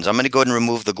options. I'm going to go ahead and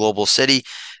remove the global city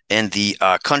and the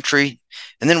country.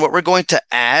 And then what we're going to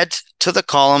add to the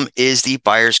column is the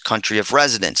buyer's country of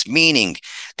residence, meaning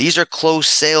these are closed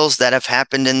sales that have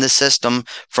happened in the system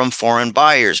from foreign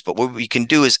buyers. But what we can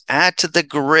do is add to the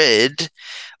grid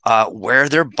where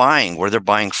they're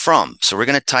buying from. So we're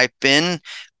going to type in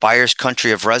buyer's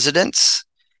country of residence.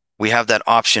 We have that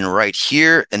option right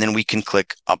here, and then we can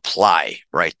click apply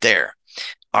right there.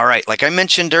 All right, like I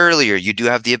mentioned earlier, you do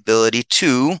have the ability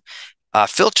to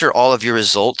filter all of your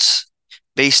results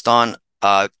based on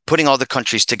putting all the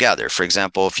countries together. For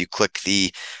example, if you click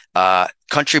the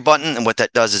country button, and what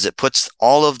that does is it puts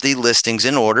all of the listings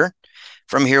in order.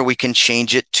 From here, we can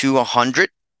change it to 100.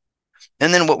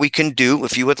 And then what we can do,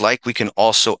 if you would like, we can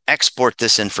also export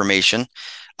this information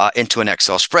into an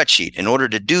Excel spreadsheet. In order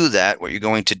to do that, what you're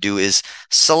going to do is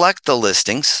select the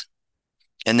listings,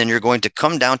 and then you're going to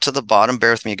come down to the bottom.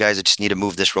 Bear with me, guys. I just need to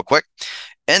move this real quick.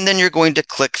 And then you're going to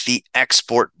click the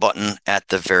export button at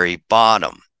the very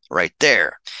bottom right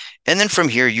there. And then from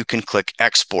here, you can click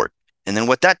export. And then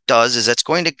what that does is that's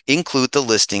going to include the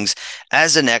listings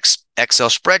as an Excel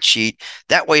spreadsheet.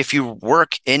 That way, if you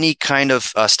work any kind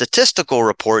of statistical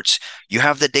reports, you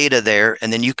have the data there,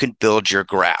 and then you can build your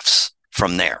graphs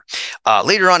from there.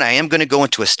 Later on, I am going to go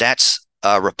into a stats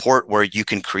report where you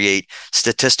can create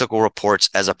statistical reports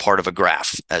as a part of a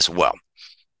graph as well.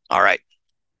 All right.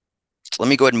 So let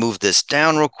me go ahead and move this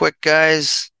down real quick,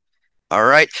 guys. All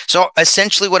right. So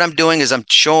essentially what I'm doing is I'm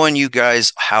showing you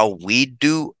guys how we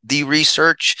do the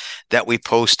research that we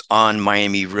post on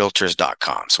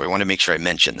miamirealtors.com. So I want to make sure I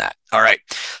mention that. All right.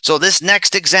 So this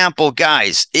next example,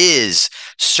 guys, is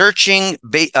searching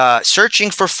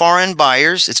for foreign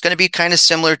buyers. It's going to be kind of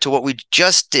similar to what we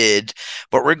just did,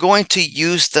 but we're going to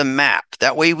use the map.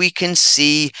 That way we can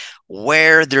see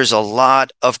where there's a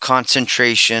lot of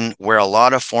concentration, where a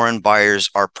lot of foreign buyers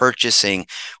are purchasing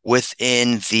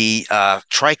within the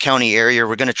Tri-County area.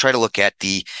 We're going to try to look at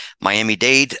the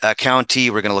Miami-Dade County.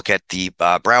 We're going to look at the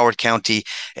Broward County,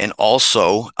 and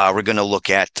also we're going to look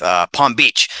at Palm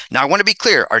Beach. Now, I want to be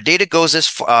clear. Our data goes as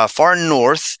far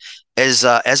north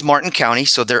as Martin County.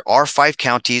 So there are 5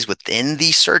 counties within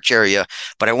the search area,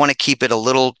 but I want to keep it a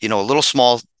little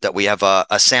small, that we have a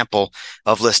sample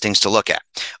of listings to look at.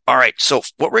 All right. So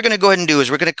what we're going to go ahead and do is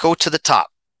we're going to go to the top.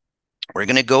 We're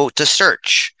going to go to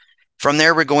search. From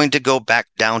there, we're going to go back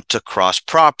down to cross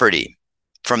property.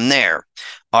 From there.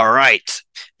 All right.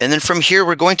 And then from here,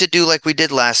 we're going to do like we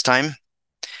did last time.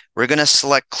 We're going to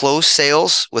select closed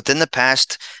sales within the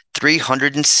past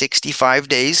 365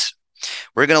 days.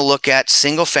 We're going to look at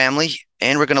single family,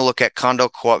 and we're going to look at condo,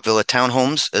 co-op, villa,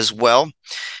 townhomes as well.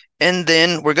 And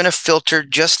then we're going to filter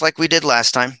just like we did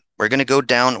last time. We're going to go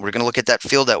down. We're going to look at that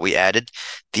field that we added,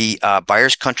 the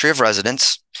buyer's country of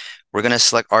residence. We're going to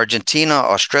select Argentina,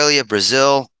 Australia,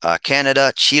 Brazil,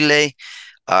 Canada, Chile.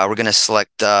 We're going to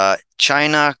select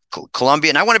China, Colombia.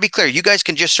 And I want to be clear, you guys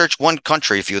can just search one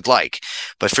country if you would like.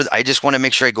 But I just want to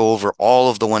make sure I go over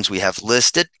all of the ones we have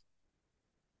listed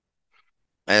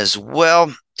as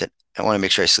well. I want to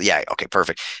make sure I see. Yeah, okay,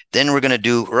 perfect. Then we're going to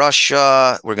do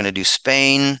Russia. We're going to do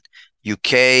Spain,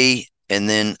 UK, and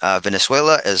then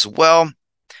Venezuela as well.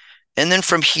 And then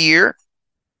from here,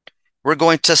 we're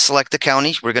going to select the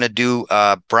county. We're going to do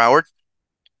Broward,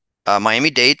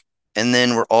 Miami-Dade, and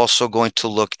then we're also going to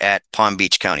look at Palm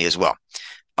Beach County as well.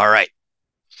 All right.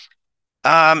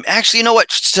 Actually, you know what?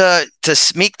 To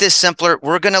make this simpler,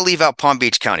 we're going to leave out Palm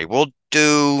Beach County. We'll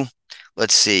do,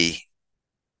 let's see.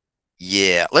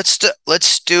 Yeah, let's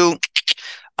do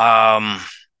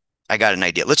I got an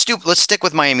idea. Let's stick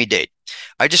with Miami-Dade.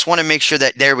 I just want to make sure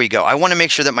that, there we go. I want to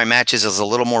make sure that my matches is a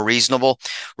little more reasonable.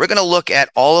 We're going to look at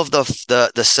all of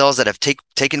the sales that have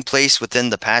taken place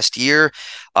within the past year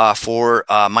for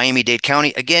Miami-Dade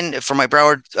County. Again, for my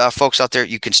Broward folks out there,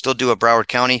 you can still do a Broward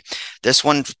County. This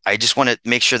one, I just want to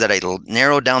make sure that I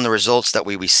narrow down the results. That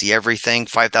way we see everything.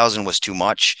 5,000 was too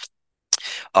much.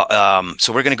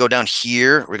 So we're going to go down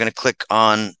here. We're going to click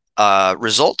on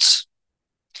results.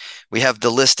 We have the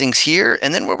listings here.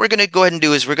 And then what we're going to go ahead and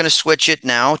do is we're going to switch it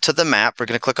now to the map. We're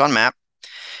going to click on map.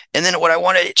 And then what I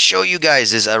want to show you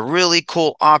guys is a really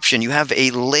cool option. You have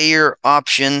a layer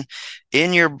option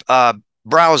in your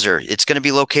browser. It's going to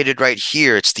be located right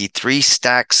here. It's the 3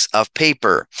 stacks of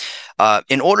paper.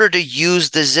 In order to use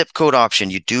the zip code option,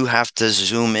 you do have to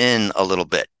zoom in a little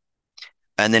bit.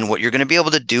 And then what you're going to be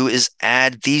able to do is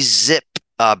add these zip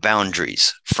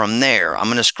boundaries from there. I'm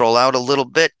going to scroll out a little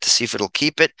bit to see if it'll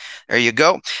keep it. There you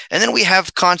go. And then we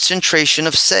have concentration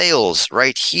of sales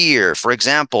right here. For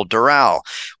example, Doral,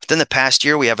 Within the past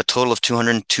year, we have a total of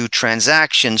 202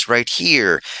 transactions right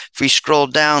here. If we scroll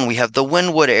down, we have the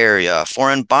Wynwood area,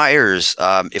 foreign buyers.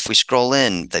 If we scroll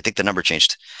in, I think the number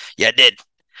changed. Yeah, it did.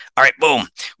 All right, boom.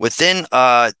 Within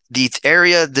the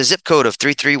area, the zip code of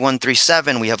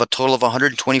 33137, we have a total of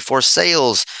 124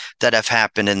 sales that have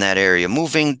happened in that area.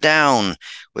 Moving down,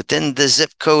 within the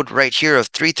zip code right here of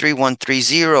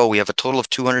 33130, we have a total of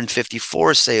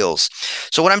 254 sales.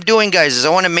 So what I'm doing, guys, is I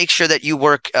want to make sure that you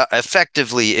work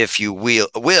effectively, if you will.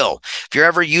 If you're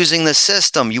ever using the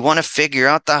system, you want to figure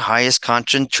out the highest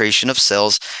concentration of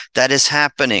sales that is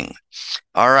happening.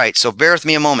 All right, so bear with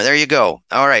me a moment. There you go.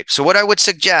 All right, so what I would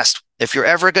suggest, if you're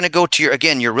ever going to go to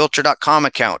your realtor.com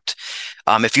account,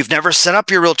 if you've never set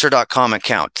up your realtor.com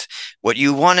account, what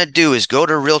you want to do is go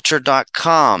to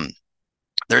realtor.com.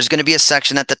 There's going to be a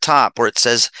section at the top where it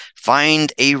says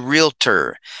find a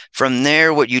realtor. From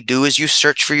there, what you do is you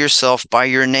search for yourself by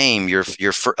your name, your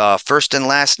first and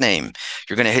last name.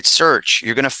 You're going to hit search.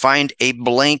 You're going to find a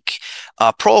blank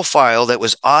profile that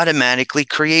was automatically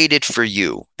created for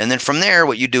you. And then from there,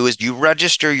 what you do is you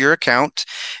register your account.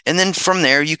 And then from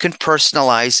there, you can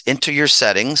personalize into your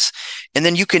settings. And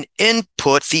then you can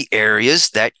input the areas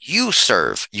that you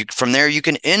serve. From there, you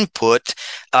can input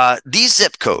these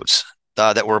zip codes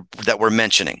that we're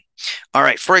mentioning. All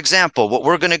right, for example, what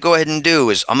we're going to go ahead and do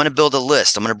is I'm going to build a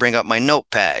list. I'm going to bring up my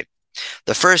notepad.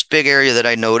 The first big area that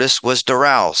I noticed was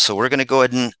Doral. So we're going to go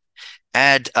ahead and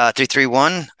add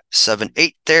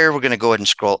 33178 there. We're going to go ahead and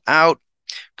scroll out.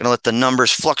 Going to let the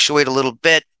numbers fluctuate a little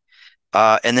bit.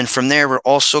 And then from there, we're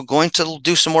also going to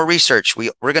do some more research.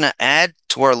 We're going to add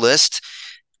to our list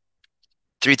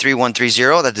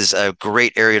 33130. That is a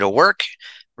great area to work.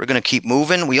 We're going to keep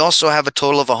moving. We also have a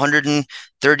total of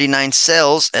 139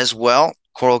 sales as well.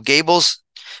 Coral Gables.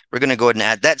 We're going to go ahead and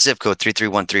add that zip code,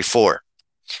 33134.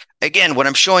 Again, what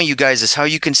I'm showing you guys is how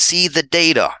you can see the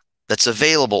data that's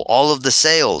available, all of the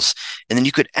sales. And then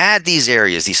you could add these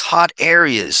areas, these hot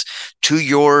areas, to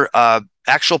your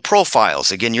actual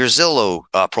profiles. Again, your Zillow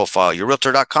profile, your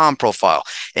realtor.com profile,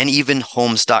 and even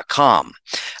homes.com.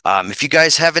 If you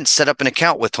guys haven't set up an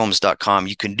account with homes.com,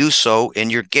 you can do so in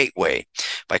your gateway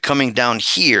by coming down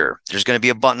here. There's going to be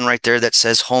a button right there that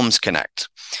says Homes Connect.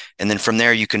 And then from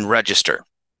there, you can register.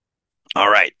 All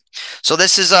right. So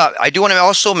this is, I do want to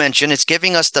also mention, it's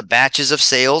giving us the batches of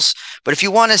sales. But if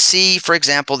you want to see, for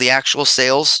example, the actual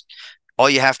sales, all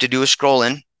you have to do is scroll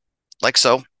in like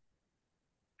so.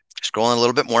 Scrolling a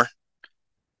little bit more.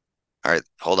 All right,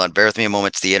 hold on. Bear with me a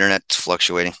moment. The internet's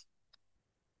fluctuating.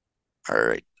 All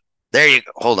right. There you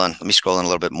go. Hold on. Let me scroll in a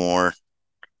little bit more.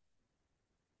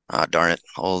 Ah, darn it.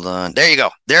 Hold on. There you go.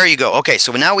 There you go. Okay,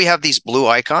 so now we have these blue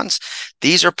icons.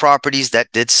 These are properties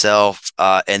that did sell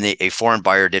and a foreign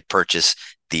buyer did purchase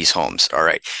these homes. All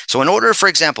right. So in order, for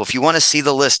example, if you want to see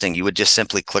the listing, you would just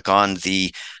simply click on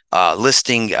the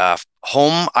listing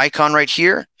home icon right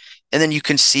here. And then you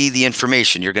can see the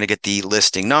information. You're going to get the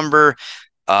listing number,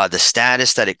 the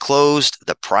status that it closed,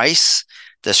 the price,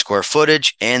 the square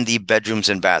footage, and the bedrooms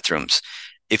and bathrooms.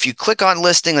 If you click on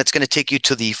listing, that's going to take you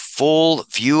to the full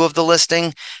view of the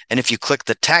listing. And if you click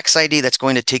the tax ID, that's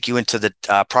going to take you into the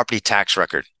property tax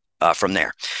record from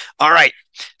there. All right.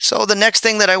 So the next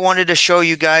thing that I wanted to show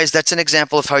you guys, that's an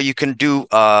example of how you can do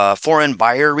foreign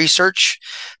buyer research.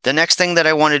 The next thing that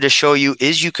I wanted to show you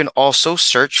is you can also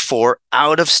search for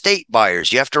out-of-state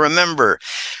buyers. You have to remember,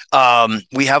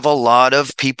 we have a lot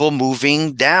of people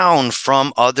moving down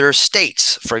from other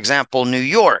states. For example, New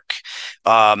York,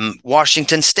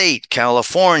 Washington State,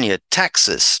 California,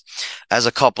 Texas, as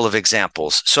a couple of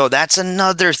examples. So that's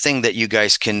another thing that you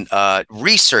guys can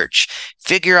research,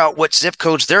 figure out what zip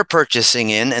codes they're purchasing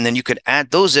in, and then you could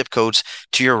add those zip codes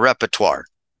to your repertoire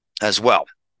as well.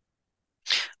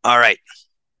 All right.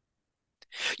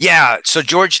 Yeah, so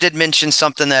George did mention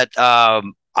something that I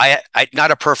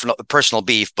not a personal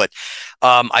beef, but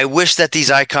I wish that these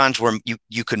icons were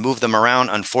you could move them around.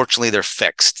 Unfortunately, they're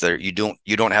fixed. You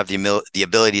don't have the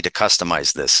ability to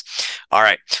customize this. All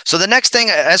right. So the next thing,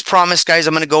 as promised, guys,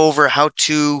 I'm going to go over how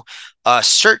to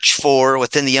search for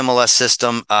within the MLS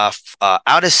system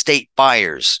out-of-state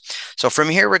buyers. So from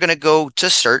here, we're going to go to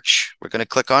search. We're going to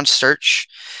click on search.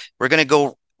 We're going to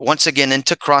go once again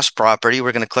into cross property.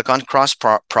 We're going to click on cross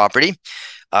property.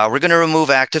 We're going to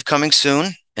remove active coming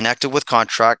soon and active with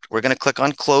contract. We're going to click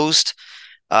on closed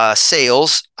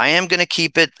sales. I am going to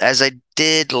keep it as I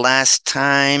did last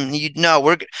time.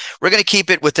 We're going to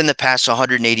keep it within the past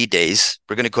 180 days.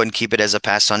 We're going to go ahead and keep it as a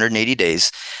past 180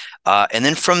 days. And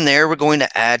then from there, we're going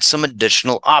to add some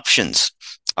additional options.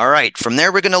 All right. From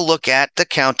there, we're going to look at the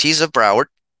counties of Broward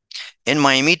and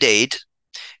Miami-Dade.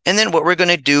 And then what we're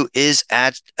going to do is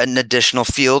add an additional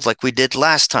field like we did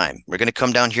last time. We're going to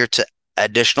come down here to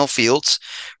additional fields.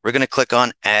 We're going to click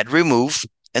on add remove.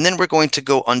 And then we're going to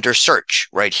go under search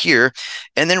right here.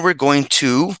 And then we're going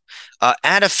to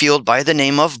add a field by the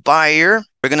name of buyer.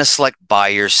 We're going to select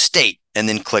buyer state and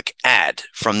then click add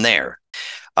from there.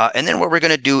 And then what we're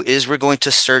going to do is we're going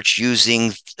to search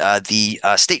using the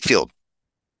state field.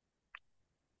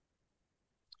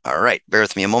 All right, bear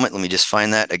with me a moment. Let me just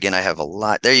find that. Again, I have a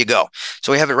lot. There you go.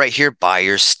 So we have it right here,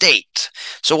 buyer state.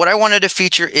 So what I wanted to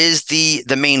feature is the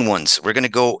main ones. We're going to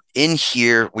go in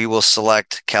here. We will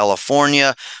select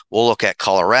California. We'll look at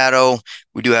Colorado.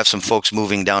 We do have some folks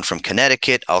moving down from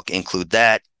Connecticut. I'll include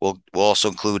that. We'll also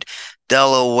include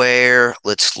Delaware.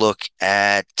 Let's look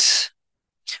at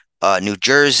New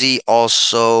Jersey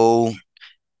also.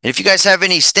 And if you guys have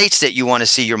any states that you want to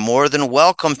see, you're more than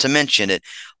welcome to mention it.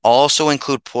 Also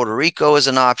include Puerto Rico as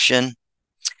an option.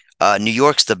 New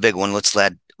York's the big one. Let's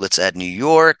add New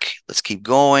York. Let's keep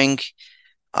going.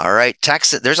 All right,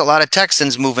 Texas. There's a lot of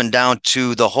Texans moving down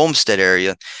to the Homestead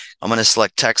area. I'm going to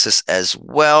select Texas as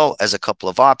well as a couple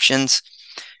of options.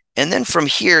 And then from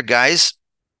here, guys,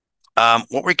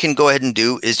 what we can go ahead and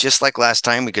do is just like last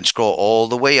time, we can scroll all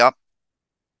the way up.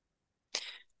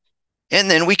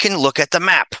 And then we can look at the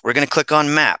map. We're going to click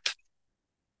on map.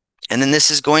 And then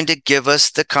this is going to give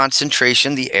us the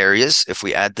concentration, the areas, if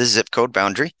we add the zip code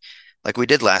boundary, like we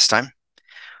did last time,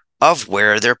 of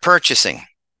where they're purchasing.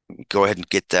 Go ahead and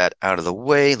get that out of the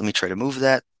way. Let me try to move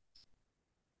that.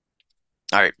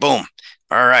 All right, boom.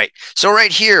 All right. So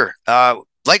right here,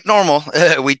 like normal,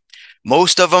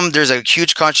 most of them, there's a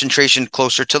huge concentration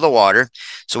closer to the water.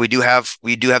 So we do have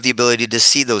the ability to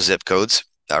see those zip codes.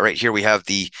 Right here, we have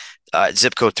the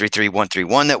zip code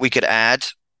 33131 that we could add.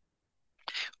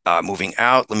 Moving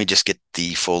out, let me just get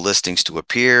the full listings to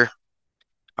appear.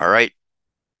 All right.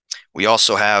 We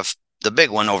also have the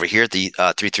big one over here, the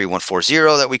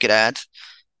 33140 that we could add,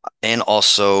 and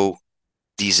also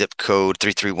the zip code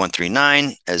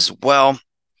 33139 as well.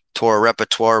 Tour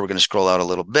repertoire, we're going to scroll out a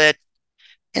little bit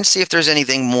and see if there's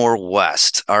anything more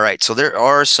west. All right. So there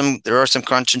are some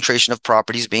concentration of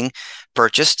properties being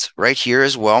purchased right here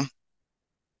as well.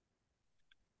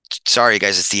 Sorry,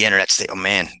 guys, it's the internet state. Oh,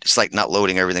 man, it's like not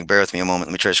loading everything. Bear with me a moment.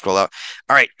 Let me try to scroll out.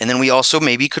 All right, and then we also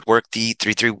maybe could work the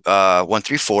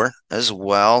 33134 as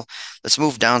well. Let's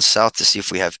move down south to see if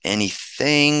we have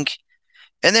anything.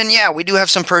 And then, yeah, we do have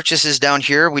some purchases down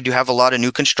here. We do have a lot of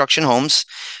new construction homes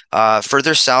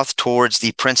further south towards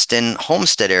the Princeton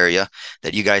Homestead area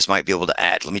that you guys might be able to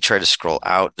add. Let me try to scroll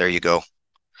out. There you go.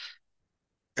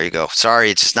 There you go.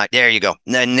 Sorry, it's just not there. You go.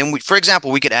 And then, for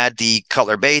example, we could add the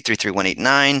Cutler Bay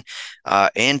 33189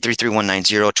 and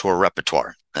 33190 to our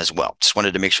repertoire as well. Just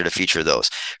wanted to make sure to feature those.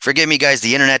 Forgive me, guys.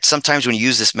 The internet, sometimes when you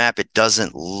use this map, it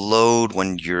doesn't load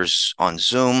when you're on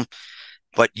Zoom.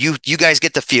 But you guys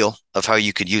get the feel of how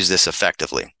you could use this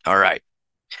effectively. All right.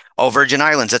 Oh, Virgin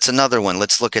Islands, that's another one.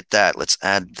 Let's look at that. Let's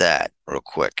add that real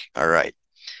quick. All right.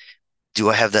 Do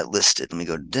I have that listed? Let me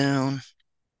go down.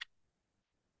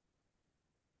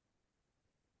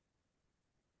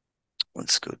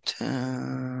 Let's go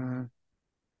down.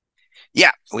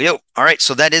 Yeah, we do. All right,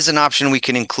 so that is an option we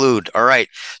can include. All right,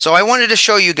 so I wanted to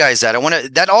show you guys that.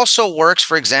 That also works,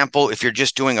 for example, if you're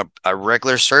just doing a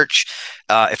regular search,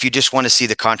 if you just want to see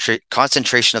the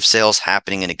concentration of sales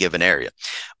happening in a given area.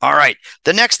 All right,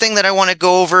 the next thing that I want to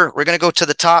go over, we're going to go to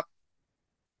the top.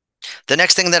 The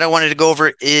next thing that I wanted to go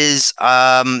over is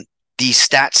the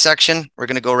stats section. We're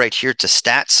going to go right here to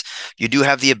stats. You do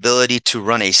have the ability to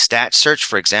run a stat search.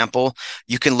 For example,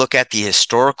 you can look at the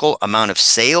historical amount of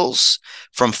sales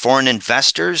from foreign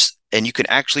investors, and you can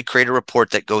actually create a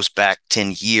report that goes back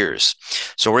 10 years.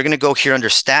 So we're going to go here under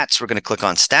stats. We're going to click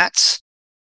on stats.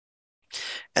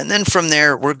 And then from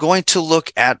there, we're going to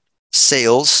look at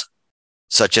sales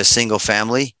such as single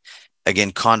family,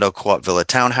 again, condo, co-op, villa,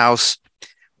 townhouse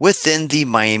within the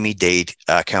Miami-Dade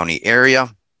County area.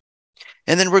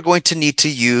 And then we're going to need to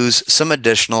use some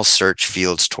additional search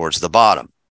fields towards the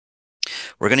bottom.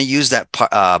 We're going to use that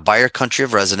buyer country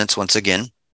of residence once again,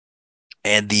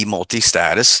 and the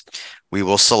multi-status. We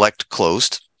will select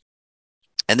closed.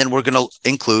 And then we're going to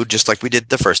include, just like we did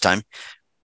the first time,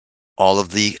 all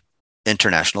of the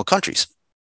international countries.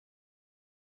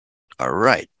 All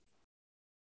right.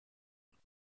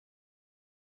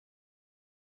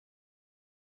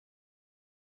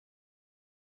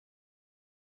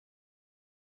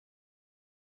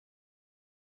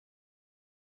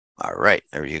 All right,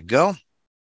 there you go. All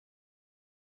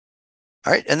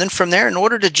right, and then from there, in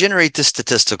order to generate the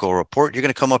statistical report, you're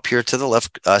going to come up here to the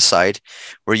left side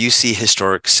where you see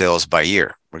historic sales by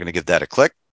year. We're going to give that a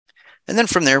click. And then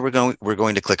from there, we're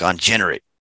going to click on generate.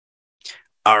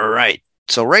 All right.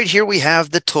 So right here we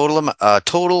have the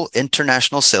total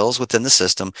international sales within the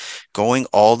system going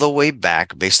all the way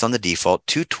back based on the default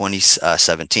to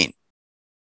 2017.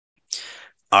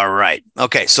 All right.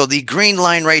 Okay. So the green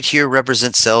line right here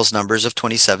represents sales numbers of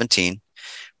 2017.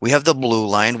 We have the blue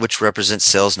line, which represents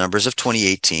sales numbers of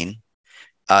 2018.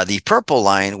 The purple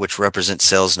line, which represents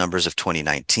sales numbers of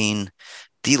 2019.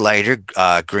 The lighter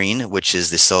green, which is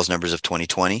the sales numbers of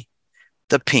 2020.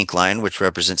 The pink line, which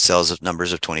represents sales of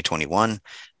numbers of 2021,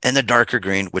 and the darker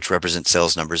green, which represents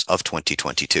sales numbers of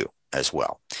 2022 as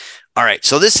well. All right,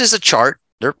 so this is a chart.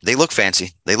 They look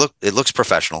fancy. It looks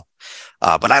professional,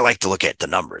 but I like to look at the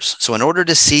numbers. So in order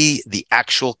to see the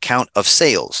actual count of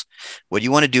sales, what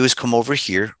you want to do is come over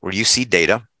here where you see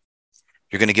data.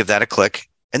 You're going to give that a click,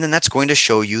 and then that's going to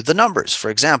show you the numbers. For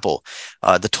example,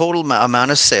 the total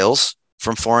amount of sales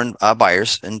from foreign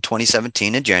buyers in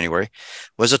 2017 in January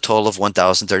was a total of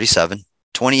 1,037.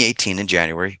 2018 in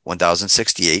January,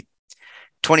 1,068.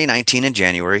 2019 in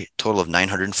January, total of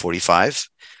 945.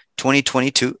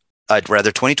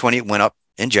 2020 went up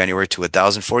in January to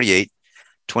 1,048.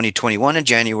 2021 in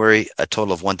January, a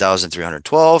total of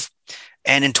 1,312.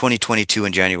 And in 2022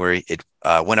 in January, it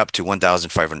went up to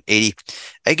 1,580.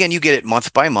 Again, you get it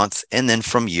month by month and then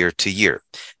from year to year.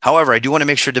 However, I do want to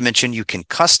make sure to mention you can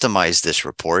customize this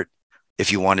report.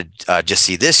 If you want to just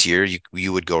see this year,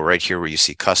 you would go right here where you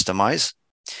see customize.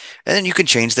 And then you can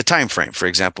change the time frame. For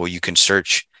example, you can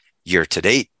search year to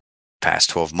date, past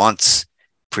 12 months,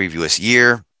 previous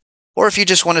year. Or if you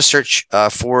just want to search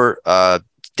for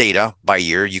data by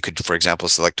year, you could, for example,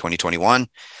 select 2021,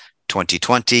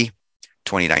 2020,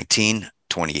 2019,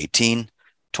 2018,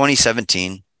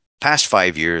 2017, past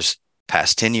 5 years,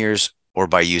 past 10 years, or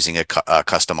by using a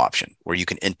custom option where you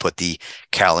can input the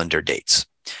calendar dates.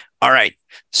 All right.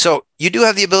 So you do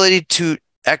have the ability to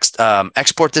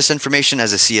export this information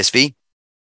as a CSV.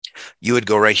 You would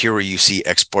go right here where you see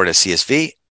export as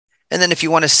CSV. And then if you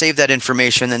want to save that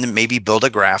information and then maybe build a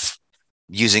graph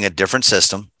using a different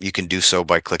system, you can do so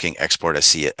by clicking export as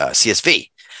CSV.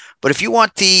 But if you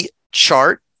want the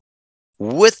chart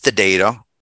with the data,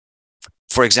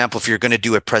 for example, if you're going to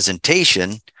do a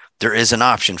presentation, there is an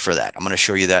option for that. I'm going to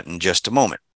show you that in just a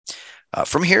moment.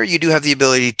 From here, you do have the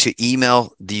ability to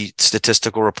email the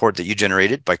statistical report that you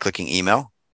generated by clicking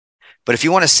email. But if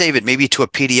you want to save it maybe to a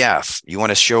PDF, you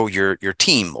want to show your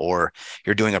team or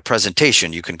you're doing a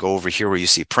presentation, you can go over here where you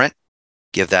see print,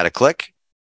 give that a click.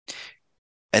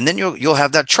 And then you'll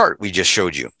have that chart we just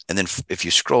showed you. And then if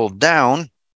you scroll down,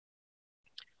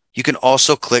 you can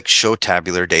also click show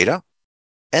tabular data.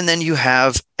 And then you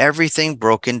have everything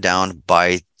broken down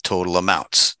by total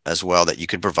amounts as well that you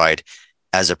could provide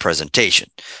as a presentation.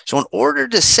 So in order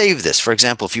to save this, for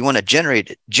example, if you want to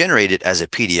generate it as a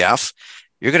PDF,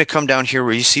 you're going to come down here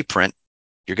where you see print.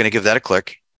 You're going to give that a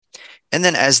click. And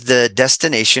then as the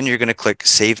destination, you're going to click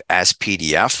save as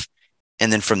PDF.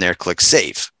 And then from there, click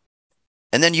save.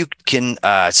 And then you can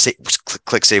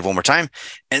click save one more time.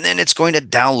 And then it's going to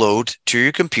download to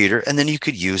your computer. And then you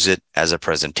could use it as a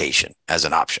presentation, as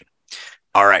an option.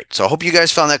 All right. So I hope you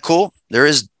guys found that cool. There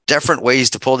is different ways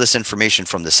to pull this information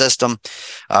from the system.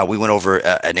 We went over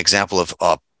an example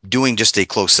of doing just a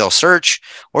closed cell search,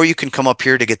 or you can come up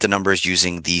here to get the numbers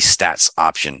using the stats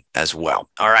option as well.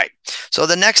 All right. So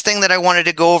the next thing that I wanted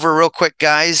to go over real quick,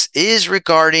 guys, is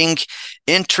regarding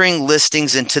entering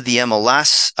listings into the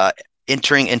MLS,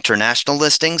 entering international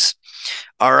listings.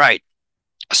 All right.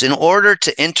 So in order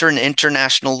to enter an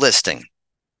international listing,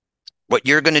 what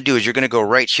you're going to do is you're going to go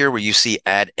right here where you see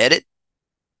add edit.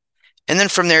 And then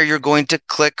from there, you're going to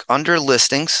click under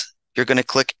listings. You're going to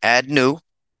click add new.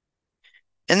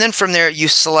 And then from there, you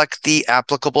select the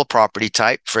applicable property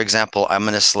type. For example, I'm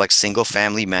going to select single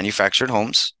family manufactured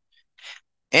homes.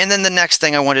 And then the next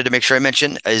thing I wanted to make sure I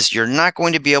mention is you're not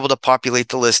going to be able to populate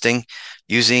the listing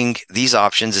using these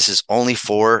options. This is only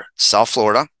for South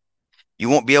Florida. You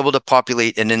won't be able to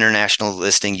populate an international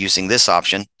listing using this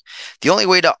option. The only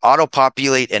way to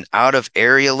auto-populate an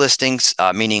out-of-area listings,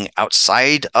 meaning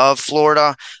outside of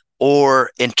Florida or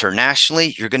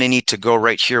internationally, you're going to need to go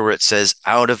right here where it says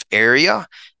out of area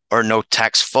or no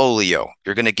tax folio.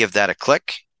 You're going to give that a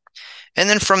click. And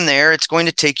then from there, it's going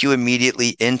to take you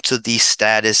immediately into the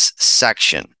status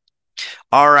section.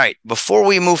 All right, before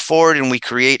we move forward and we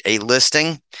create a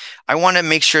listing, I want to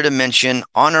make sure to mention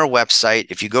on our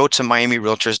website, if you go to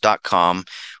miamirealtors.com,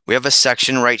 we have a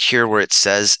section right here where it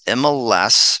says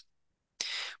MLS.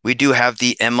 We do have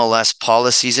the MLS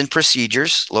policies and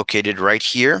procedures located right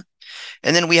here.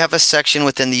 And then we have a section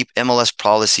within the MLS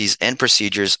policies and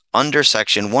procedures under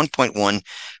section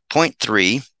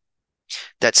 1.1.3.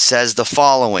 that says the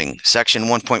following, section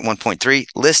 1.1.3,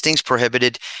 listings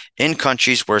prohibited in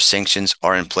countries where sanctions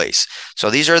are in place. So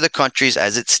these are the countries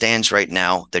as it stands right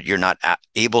now that you're not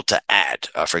able to add.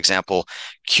 For example,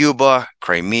 Cuba,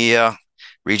 Crimea,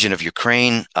 region of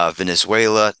Ukraine,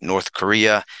 Venezuela, North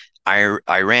Korea,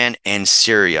 Iran, and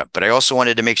Syria. But I also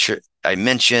wanted to make sure I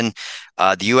mention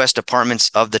the U.S.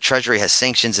 Departments of the Treasury has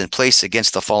sanctions in place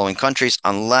against the following countries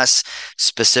unless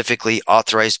specifically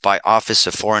authorized by Office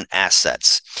of Foreign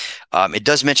Assets. It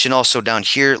does mention also down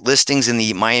here listings in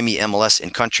the Miami MLS in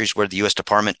countries where the U.S.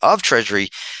 Department of Treasury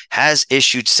has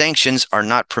issued sanctions are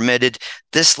not permitted.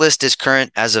 This list is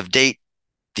current as of date.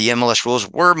 The MLS rules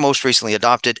were most recently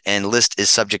adopted and list is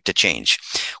subject to change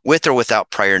with or without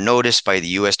prior notice by the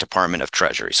U.S. Department of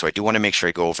Treasury. So I do want to make sure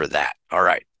I go over that. All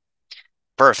right.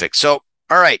 Perfect. So,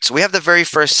 all right. So we have the very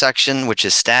first section, which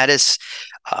is status.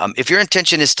 If your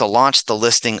intention is to launch the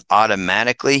listing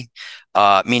automatically,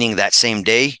 meaning that same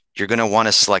day, you're going to want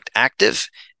to select active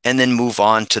and then move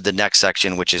on to the next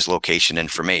section, which is location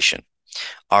information.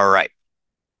 All right.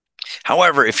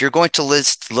 However, if you're going to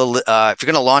launch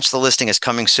the listing as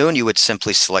coming soon, you would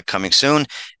simply select coming soon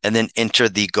and then enter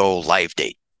the go live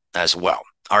date as well.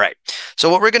 All right. So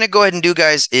what we're going to go ahead and do,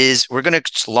 guys, is we're going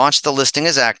to launch the listing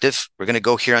as active. We're going to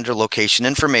go here under location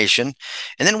information.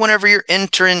 And then whenever you're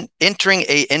entering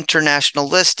a international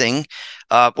listing,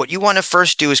 what you want to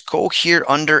first do is go here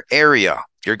under area.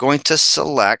 You're going to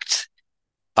select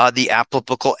the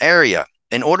applicable area.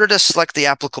 In order to select the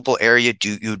applicable area,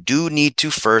 you do need to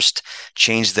first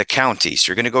change the county. So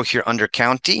you're going to go here under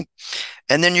county,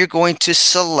 and then you're going to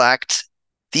select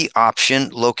the option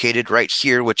located right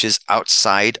here, which is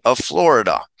outside of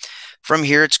Florida. From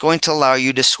here, it's going to allow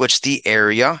you to switch the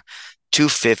area to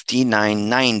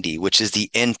 5990, which is the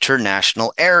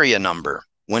international area number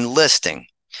when listing.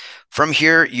 From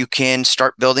here, you can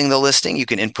start building the listing. You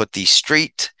can input the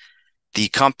street, the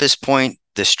compass point,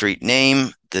 the street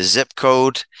name, the zip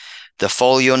code, the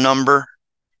folio number.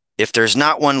 If there's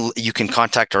not one, you can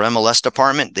contact our MLS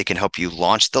department. They can help you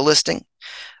launch the listing.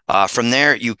 From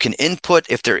there, you can input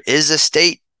if there is a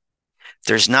state. If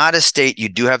there's not a state, you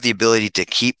do have the ability to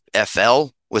keep FL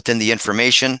within the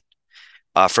information.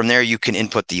 From there, you can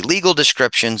input the legal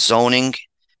description, zoning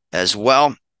as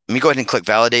well. Let me go ahead and click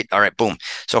validate. All right, boom.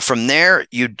 So from there,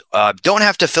 you don't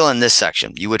have to fill in this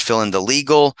section. You would fill in the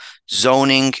legal,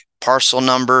 zoning, parcel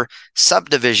number,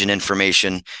 subdivision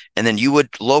information, and then you would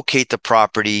locate the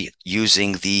property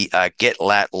using the get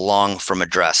lat long from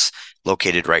address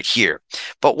located right here.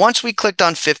 But once we clicked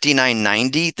on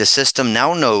 5990, the system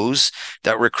now knows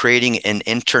that we're creating an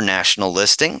international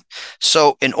listing.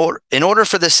 So in order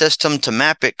for the system to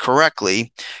map it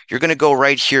correctly, you're going to go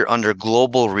right here under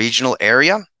global regional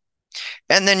area.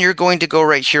 And then you're going to go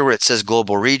right here where it says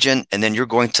global region, and then you're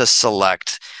going to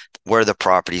select where the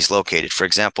property is located. For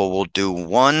example, we'll do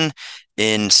one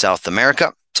in South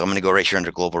America. So I'm going to go right here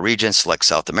under global region, select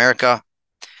South America.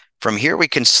 From here, we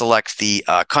can select the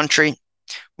country.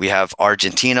 We have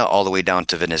Argentina all the way down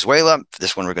to Venezuela. For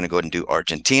this one, we're going to go ahead and do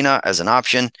Argentina as an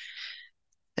option.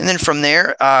 And then from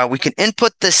there, we can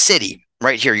input the city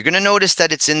right here. You're going to notice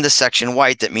that it's in the section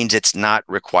white. That means it's not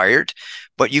required,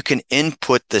 but you can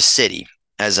input the city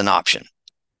as an option.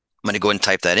 I'm going to go ahead and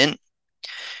type that in.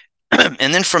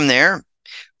 And then from there,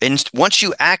 once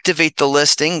you activate the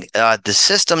listing, the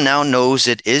system now knows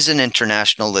it is an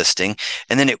international listing,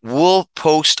 and then it will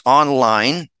post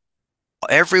online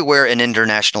everywhere an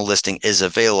international listing is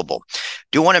available.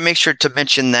 Do want to make sure to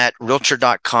mention that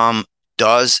realtor.com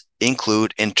does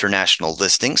include international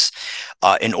listings.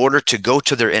 In order to go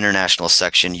to their international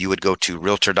section, you would go to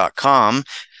realtor.com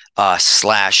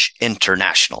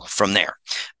 /international from there.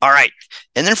 All right.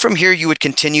 And then from here, you would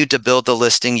continue to build the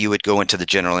listing. You would go into the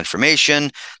general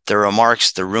information, the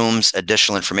remarks, the rooms,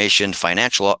 additional information,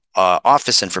 financial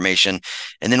office information.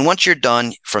 And then once you're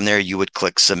done from there, you would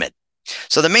click submit.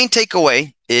 So the main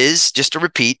takeaway is, just to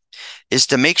repeat, is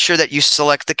to make sure that you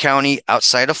select the county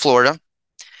outside of Florida,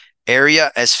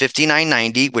 area as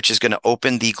 5990, which is going to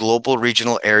open the global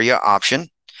regional area option.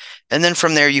 And then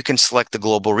from there, you can select the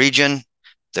global region,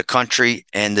 the country,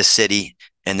 and the city,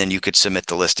 and then you could submit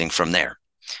the listing from there.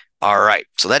 All right,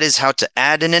 so that is how to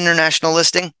add an international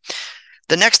listing.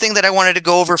 The next thing that I wanted to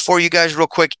go over for you guys real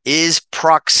quick is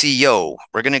Proxio.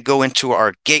 We're going to go into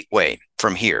our gateway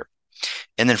from here.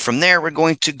 And then from there, we're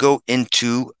going to go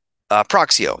into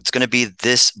Proxio. It's going to be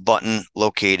this button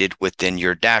located within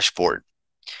your dashboard.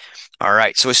 All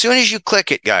right, so as soon as you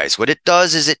click it, guys, what it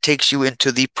does is it takes you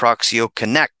into the Proxio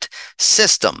Connect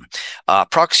system.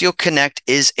 Proxio Connect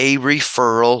is a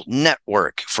referral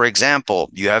network. For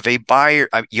example, you have a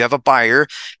buyer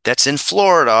that's in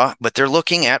Florida, but they're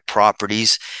looking at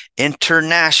properties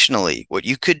internationally. What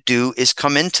you could do is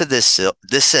come into this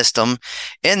system,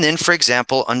 and then, for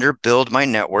example, under Build My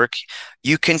Network,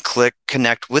 you can click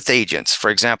Connect with Agents. For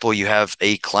example, you have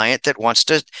a client that wants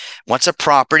a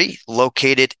property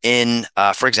located in,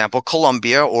 for example,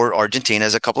 Colombia or Argentina,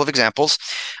 as a couple of examples.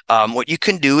 What you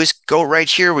can do is go right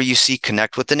here where you see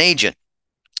Connect with an Agent,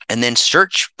 and then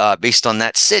search based on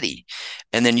that city.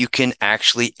 And then you can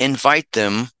actually invite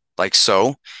them like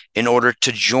so in order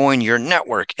to join your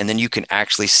network. And then you can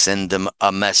actually send them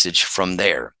a message from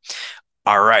there.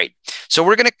 All right. So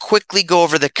we're going to quickly go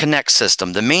over the Connect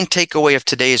system. The main takeaway of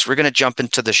today is we're going to jump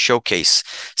into the showcase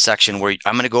section where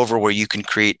I'm going to go over where you can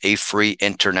create a free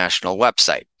international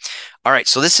website. All right.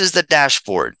 So this is the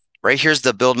dashboard. Right here's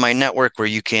the Build My Network where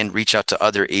you can reach out to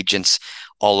other agents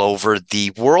all over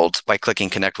the world by clicking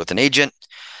Connect with an Agent.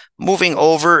 Moving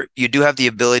over, you do have the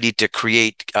ability to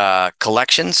create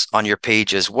collections on your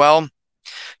page as well.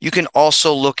 You can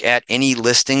also look at any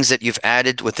listings that you've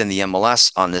added within the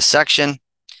MLS on this section.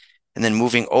 And then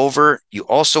moving over, you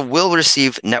also will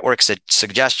receive network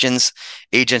suggestions,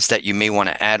 agents that you may want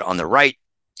to add on the right.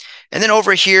 And then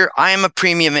over here, I am a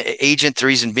premium agent. The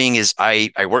reason being is I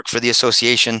work for the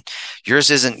association. Yours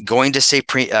isn't going to say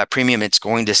premium. It's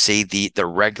going to say the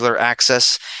regular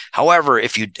access. However,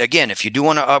 if you do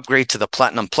want to upgrade to the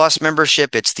Platinum Plus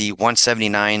membership, it's the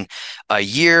 $179 a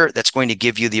year. That's going to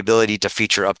give you the ability to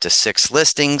feature up to 6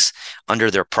 listings under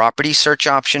their property search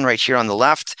option right here on the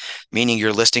left, meaning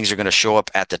your listings are going to show up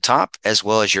at the top as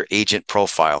well as your agent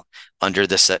profile under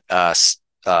this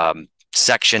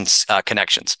sections,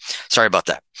 connections. Sorry about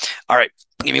that. All right,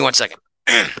 give me 1 second.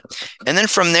 And then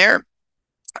from there,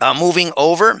 moving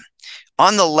over,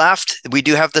 on the left, we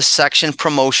do have the section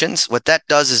promotions. What that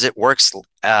does is it works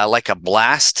like a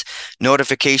blast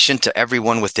notification to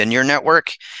everyone within your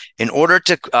network. In order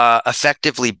to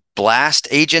effectively blast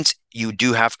agents, you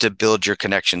do have to build your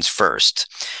connections first.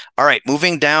 All right,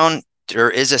 moving down, there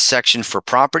is a section for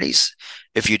properties.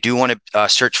 If you do want to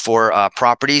search for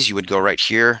properties, you would go right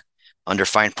here under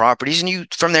Find Properties,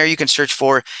 and from there you can search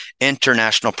for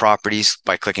international properties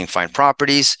by clicking Find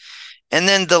Properties. And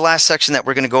then the last section that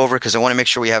we're going to go over, because I want to make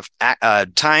sure we have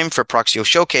time for Proxio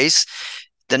Showcase,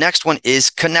 the next one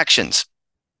is connections.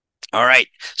 All right,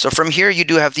 so from here you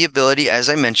do have the ability, as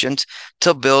I mentioned,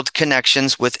 to build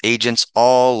connections with agents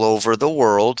all over the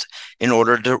world in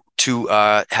order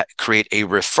to create a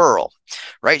referral.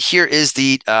 Right here is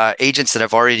the agents that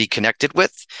I've already connected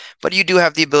with, but you do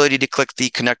have the ability to click the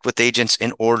Connect with Agents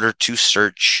in order to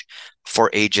search for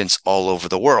agents all over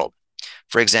the world.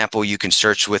 For example, you can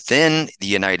search within the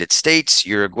United States,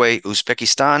 Uruguay,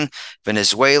 Uzbekistan,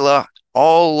 Venezuela,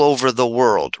 all over the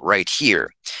world right here.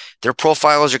 Their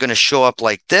profiles are going to show up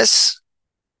like this.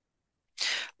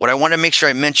 What I want to make sure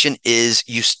I mention is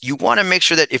you want to make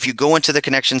sure that if you go into the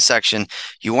connection section,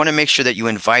 you want to make sure that you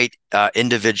invite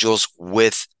individuals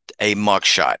with a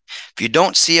mugshot. If you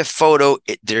don't see a photo,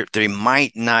 they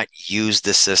might not use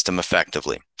the system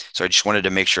effectively. So I just wanted to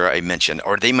make sure I mentioned,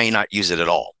 or they may not use it at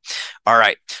all. All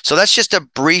right, so that's just a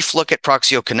brief look at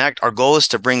Proxio Connect. Our goal is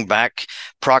to bring back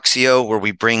Proxio where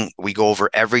we go over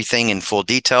everything in full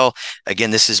detail.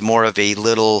 Again, this is more of a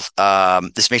little,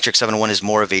 this Matrix 701 is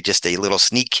more of just a little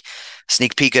sneak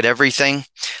peek at everything.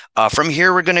 From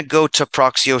here, we're going to go to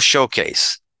Proxio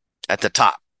Showcase at the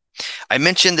top. I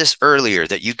mentioned this earlier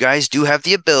that you guys do have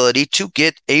the ability to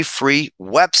get a free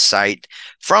website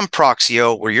from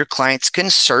Proxio where your clients can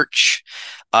search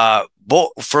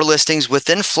both for listings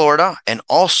within Florida and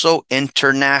also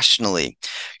internationally.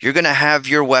 You're going to have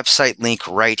your website link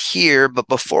right here, but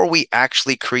before we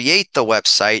actually create the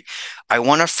website, I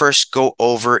want to first go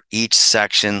over each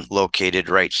section located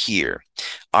right here.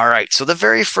 All right, so the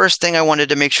very first thing I wanted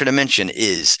to make sure to mention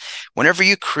is whenever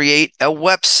you create a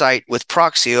website with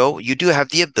Proxio, you do have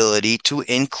the ability to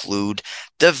include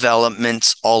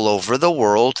developments all over the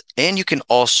world, and you can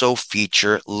also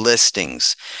feature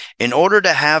listings. In order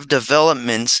to have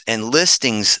developments and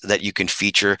listings that you can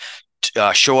feature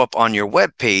show up on your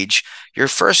web page, you're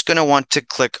first going to want to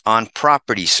click on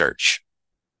Property Search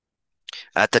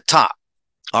at the top.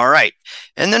 All right.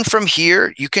 And then from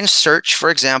here, you can search, for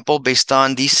example, based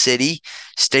on the city,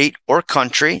 state, or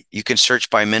country. You can search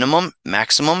by minimum,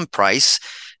 maximum price,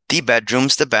 the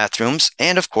bedrooms, the bathrooms,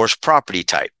 and of course, property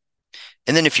type.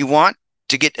 And then if you want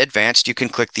to get advanced, you can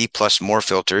click the plus more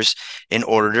filters in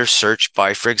order to search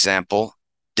by, for example,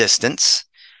 distance,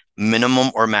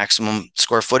 minimum or maximum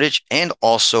square footage, and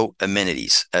also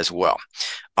amenities as well.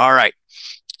 All right.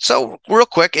 So real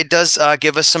quick, it does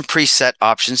give us some preset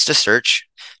options to search.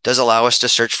 It does allow us to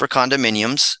search for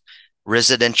condominiums,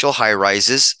 residential high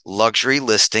rises, luxury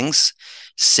listings,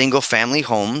 single family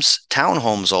homes,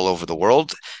 townhomes all over the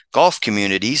world, golf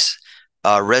communities,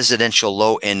 residential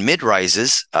low and mid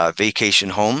rises, vacation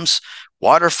homes,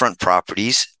 waterfront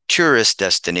properties, tourist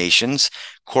destinations,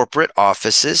 corporate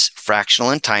offices,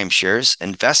 fractional and timeshares,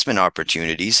 investment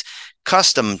opportunities,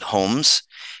 custom homes,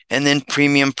 and then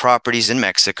premium properties in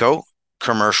Mexico,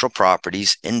 commercial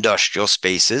properties, industrial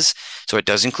spaces. So it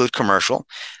does include commercial.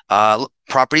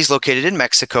 Properties located in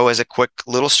Mexico as a quick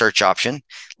little search option,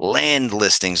 land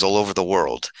listings all over the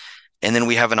world. And then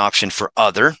we have an option for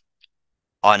other,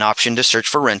 an option to search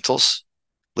for rentals,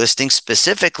 listings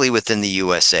specifically within the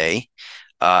USA,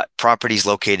 properties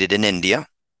located in India,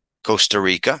 Costa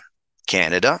Rica,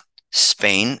 Canada,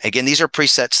 Spain. Again, these are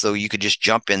presets, though you could just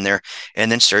jump in there and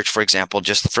then search, for example,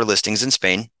 just for listings in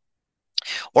Spain,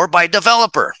 or by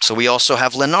developer. So we also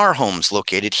have Lennar homes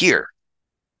located here.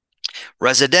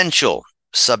 Residential,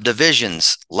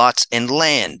 subdivisions, lots and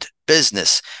land,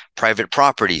 business, private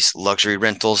properties, luxury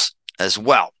rentals as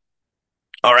well.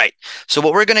 All right, so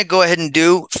what we're going to go ahead and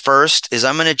do first is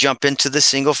I'm going to jump into the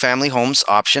single family homes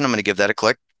option. I'm going to give that a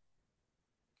click.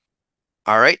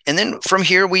 All right, and then from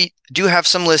here, we do have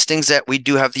some listings that we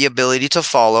do have the ability to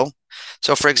follow.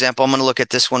 So for example, I'm going to look at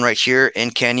this one right here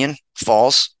in Canyon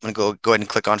Falls. I'm going to go ahead and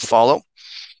click on follow.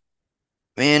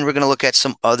 And we're going to look at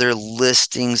some other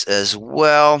listings as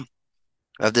well.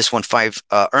 I have this one, 5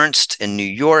 Ernst in New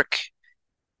York.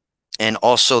 And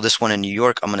also this one in New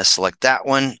York. I'm going to select that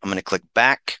one. I'm going to click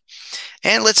back.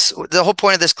 And the whole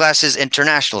point of this class is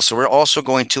international. So we're also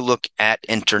going to look at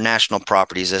international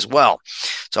properties as well.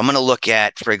 So I'm going to look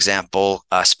at, for example,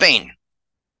 Spain.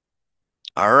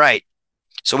 All right.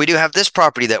 So we do have this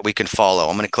property that we can follow.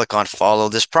 I'm going to click on follow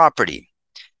this property.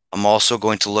 I'm also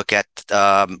going to look at,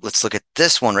 let's look at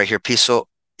this one right here, Piso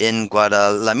in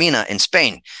Guadalmina in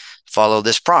Spain. Follow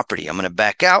this property. I'm going to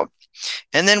back out.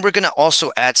 And then we're going to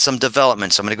also add some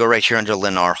developments. I'm going to go right here under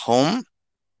Lennar Home.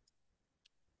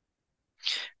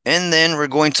 And then we're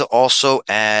going to also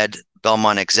add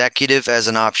Belmont Executive as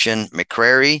an option,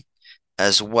 McCrary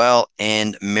as well,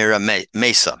 and Mira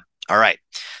Mesa. All right.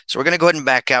 So we're going to go ahead and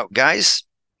back out, guys.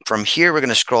 From here, we're going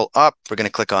to scroll up. We're going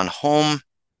to click on Home.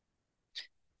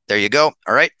 There you go.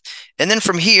 All right. And then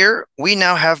from here, we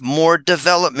now have more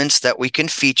developments that we can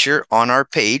feature on our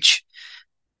page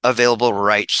available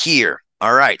right here.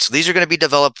 All right. So these are going to be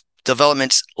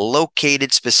developments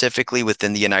located specifically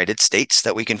within the United States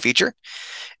that we can feature.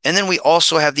 And then we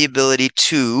also have the ability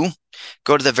to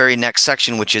go to the very next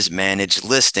section, which is manage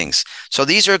listings. So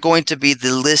these are going to be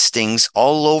the listings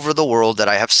all over the world that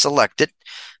I have selected.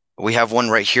 We have one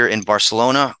right here in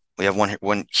Barcelona. We have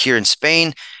one here in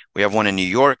Spain. We have one in New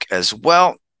York as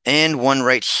well, and one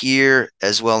right here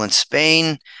as well in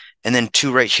Spain, and then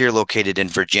 2 right here located in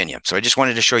Virginia. So I just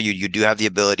wanted to show you, you do have the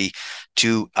ability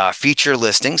to feature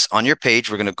listings on your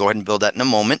page. We're going to go ahead and build that in a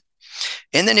moment.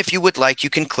 And then if you would like, you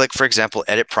can click, for example,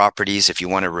 edit properties if you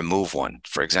want to remove one.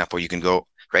 For example, you can go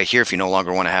right here. If you no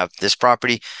longer want to have this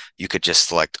property, you could just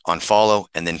select unfollow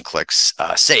and then click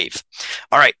save.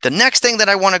 All right. The next thing that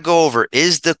I want to go over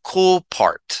is the cool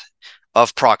part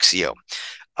of Proxio.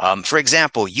 For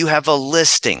example, you have a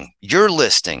listing, your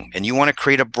listing, and you want to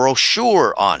create a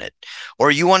brochure on it, or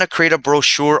you want to create a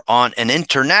brochure on an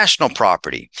international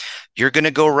property. You're going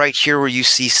to go right here where you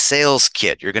see sales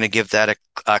kit. You're going to give that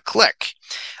a click.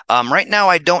 Right now,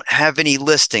 I don't have any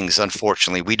listings,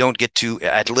 unfortunately. We don't get to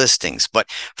add listings.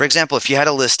 But for example, if you had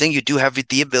a listing, you do have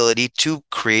the ability to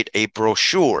create a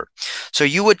brochure. So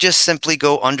you would just simply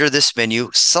go under this menu,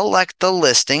 select the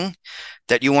listing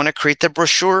that you want to create the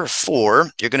brochure for.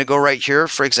 You're going to go right here.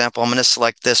 For example, I'm going to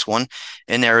select this one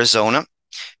in Arizona.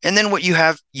 And then what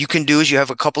you can do is you have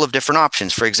a couple of different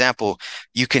options. For example,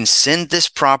 you can send this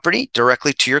property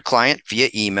directly to your client via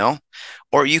email,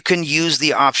 or you can use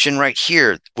the option right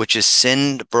here, which is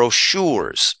send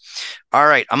brochures. All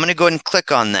right, I'm going to go ahead and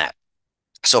click on that.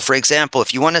 So for example,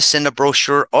 if you want to send a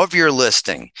brochure of your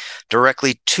listing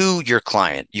directly to your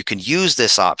client, you can use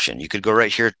this option. You could go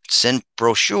right here, send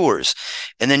brochures,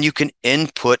 and then you can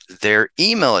input their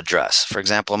email address. For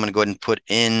example, I'm going to go ahead and put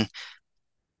in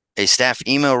a staff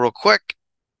email real quick,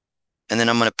 and then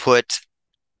I'm going to put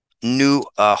new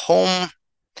home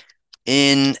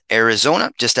in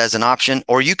Arizona just as an option,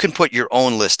 or you can put your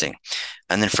own listing.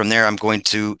 And then from there, I'm going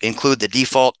to include the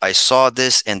default. I saw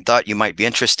this and thought you might be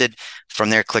interested. From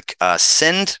there, click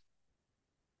send.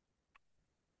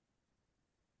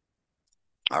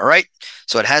 All right,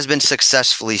 so it has been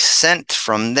successfully sent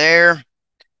from there.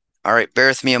 All right, bear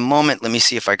with me a moment. Let me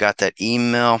see if I got that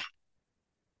email.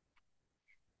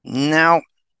 Now,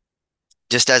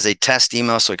 just as a test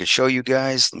email so I could show you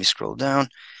guys. Let me scroll down.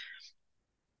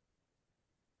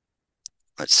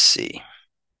 Let's see.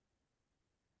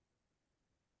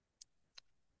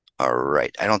 All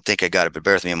right, I don't think I got it, but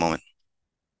bear with me a moment.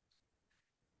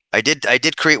 I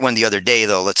did create one the other day,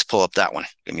 though. Let's pull up that one.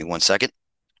 Give me 1 second.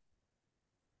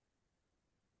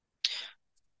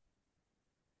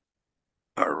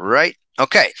 All right.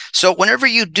 Okay. So whenever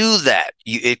you do that,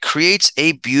 it creates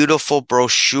a beautiful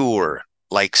brochure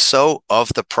like so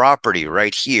of the property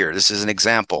right here. This is an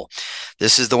example.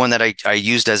 This is the one that I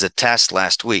used as a test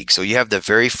last week. So you have the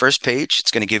very first page.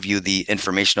 It's going to give you the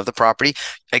information of the property.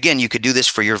 Again, you could do this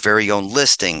for your very own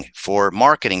listing for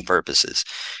marketing purposes.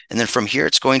 And then from here,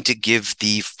 it's going to give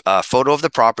the photo of the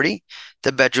property,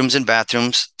 the bedrooms and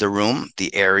bathrooms, the room,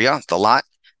 the area, the lot,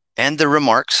 and the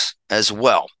remarks as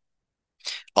well,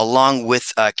 along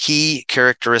with key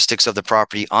characteristics of the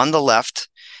property on the left,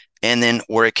 and then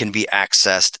where it can be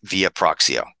accessed via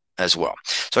Proxio as well.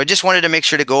 So I just wanted to make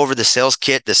sure to go over the sales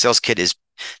kit. The sales kit is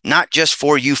not just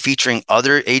for you featuring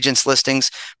other agents'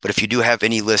 listings, but if you do have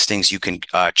any listings, you can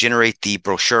generate the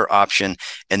brochure option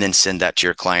and then send that to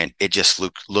your client. It just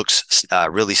looks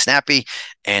really snappy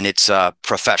and it's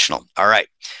professional. All right.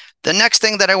 The next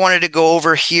thing that I wanted to go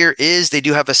over here is they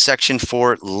do have a section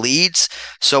for leads.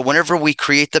 So whenever we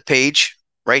create the page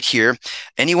right here,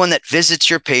 anyone that visits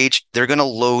your page, they're going to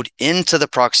load into the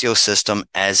Proxio system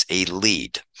as a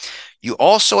lead. You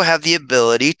also have the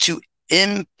ability to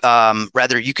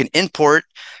you can import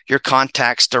your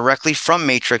contacts directly from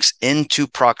Matrix into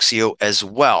Proxio as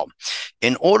well.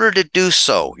 In order to do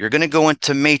so, you're going to go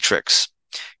into Matrix.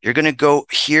 You're going to go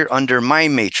here under My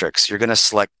Matrix. You're going to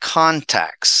select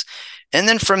Contacts. And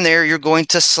then from there, you're going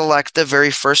to select the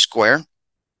very first square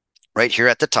right here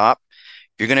at the top.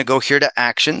 You're going to go here to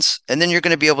Actions, and then you're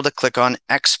going to be able to click on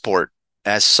Export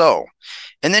as so.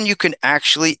 And then you can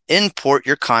actually import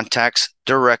your contacts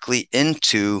directly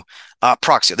into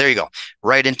Proxio. There you go.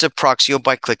 Right into Proxio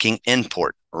by clicking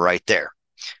Import right there.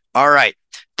 All right.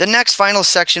 The next final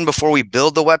section before we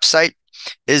build the website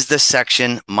is the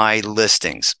section My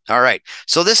Listings. All right.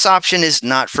 So this option is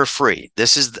not for free.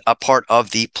 This is a part of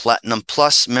the Platinum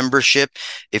Plus membership.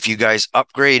 If you guys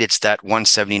upgrade, it's that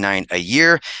 $179 a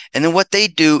year. And then what they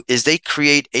do is they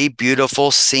create a beautiful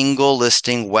single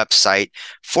listing website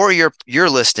for your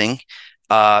listing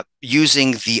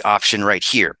using the option right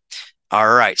here.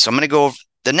 All right. So I'm going to go over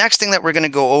the next thing that we're going to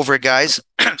go over, guys.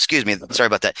 Excuse me. Sorry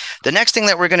about that. The next thing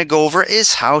that we're going to go over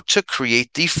is how to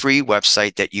create the free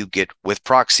website that you get with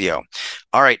Proxio.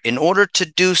 All right. In order to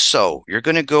do so, you're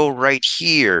going to go right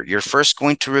here. You're first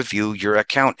going to review your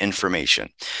account information.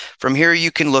 From here,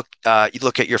 you can look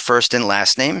at your first and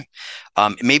last name.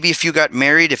 Maybe if you got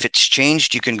married, if it's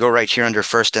changed, you can go right here under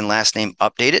first and last name,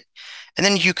 update it. And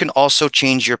then you can also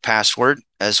change your password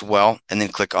as well, and then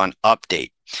click on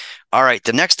update. All right,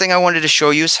 the next thing I wanted to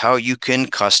show you is how you can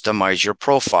customize your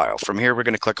profile. From here, we're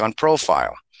going to click on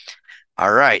Profile.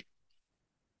 All right.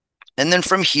 And then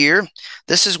from here,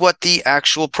 this is what the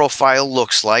actual profile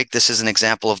looks like. This is an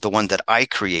example of the one that I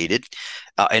created.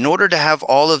 In order to have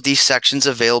all of these sections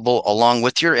available along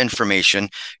with your information,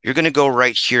 you're going to go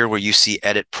right here where you see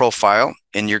Edit Profile,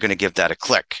 and you're going to give that a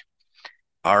click.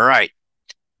 All right.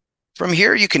 From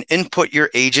here, you can input your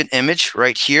agent image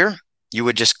right here. You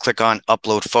would just click on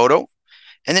Upload Photo.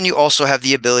 And then you also have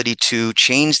the ability to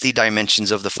change the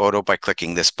dimensions of the photo by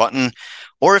clicking this button.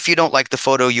 Or if you don't like the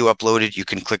photo you uploaded, you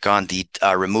can click on the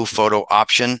Remove Photo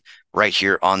option right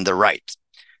here on the right.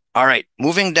 All right,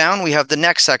 moving down, we have the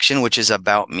next section, which is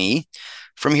About Me.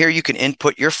 From here, you can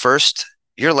input your first,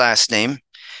 your last name,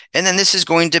 and then this is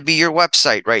going to be your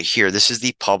website right here. This is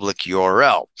the public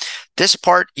URL. This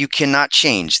part you cannot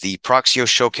change, the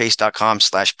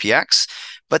proxioshowcase.com/px.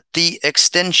 But the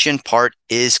extension part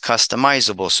is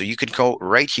customizable. So you could go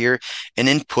right here and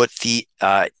input the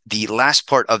last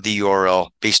part of the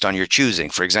URL based on your choosing.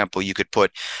 For example, you could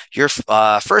put your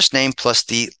first name plus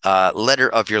the letter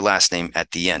of your last name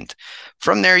at the end.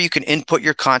 From there, you can input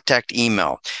your contact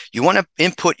email. You want to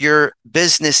input your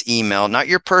business email, not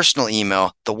your personal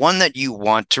email, the one that you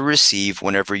want to receive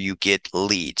whenever you get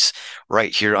leads,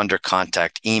 right here under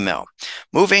contact email.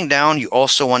 Moving down, you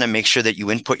also want to make sure that you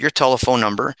input your telephone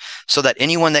number so that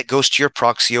anyone that goes to your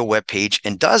Proxio webpage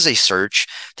and does a search,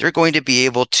 they're going to be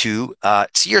able to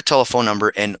see your telephone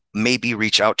number and maybe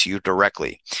reach out to you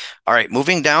directly. All right,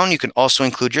 moving down, you can also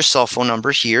include your cell phone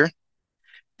number here.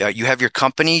 You have your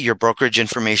company, your brokerage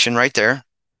information right there.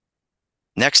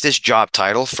 Next is job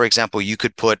title. For example, you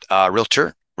could put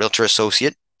realtor realtor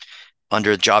associate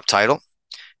under job title.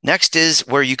 Next is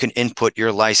where you can input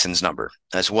your license number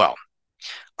as well.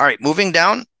 All right, moving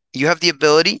down, you have the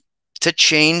ability to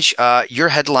change your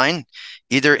headline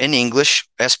either in English,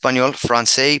 Espanol,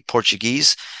 Francais,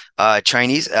 Portuguese,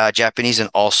 Chinese, Japanese, and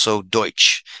also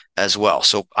Deutsch as well.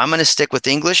 So I'm going to stick with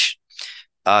English.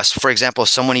 So for example, if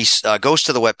someone goes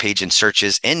to the webpage and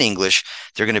searches in English,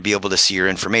 they're going to be able to see your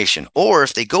information. Or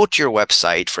if they go to your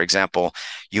website, for example,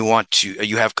 you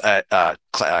have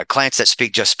clients that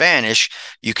speak just Spanish,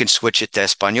 you can switch it to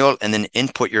Espanol and then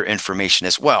input your information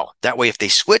as well. That way, if they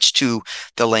switch to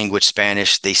the language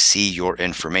Spanish, they see your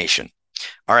information.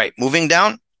 All right, moving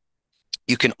down,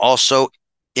 you can also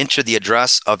enter the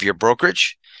address of your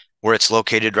brokerage, where it's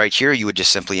located right here. You would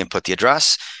just simply input the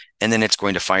address, and then it's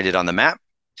going to find it on the map.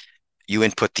 You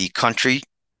input the country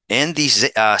and the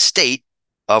state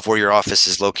of where your office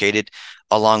is located,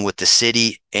 along with the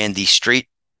city and the street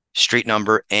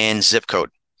number, and zip code.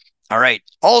 All right.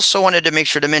 Also wanted to make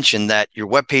sure to mention that your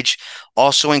webpage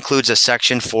also includes a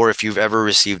section for if you've ever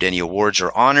received any awards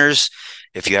or honors,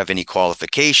 if you have any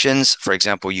qualifications. For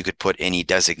example, you could put any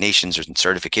designations or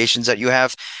certifications that you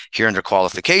have here under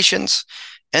qualifications.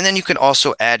 And then you can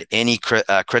also add any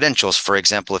credentials. For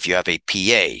example, if you have a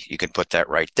PA, you can put that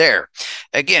right there.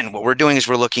 Again, what we're doing is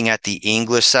we're looking at the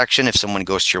English section. If someone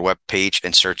goes to your web page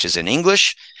and searches in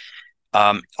English.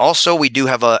 Also, we do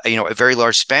have a very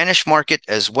large Spanish market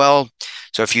as well.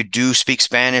 So if you do speak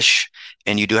Spanish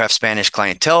and you do have Spanish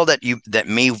clientele that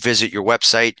may visit your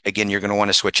website, again, you're going to want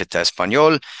to switch it to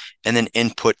Espanol and then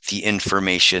input the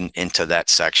information into that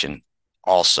section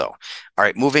also. All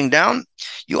right, moving down,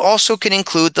 you also can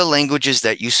include the languages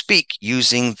that you speak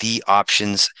using the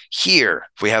options here.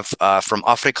 We have from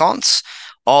Afrikaans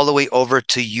all the way over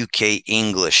to UK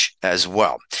English as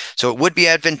well. So it would be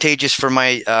advantageous for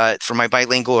my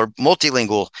bilingual or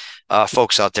multilingual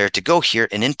folks out there to go here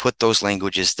and input those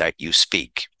languages that you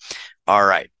speak. All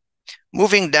right.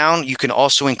 Moving down, you can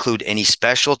also include any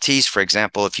specialties. For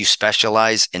example, if you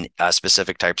specialize in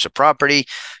specific types of property,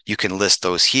 you can list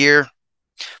those here.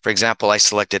 For example, I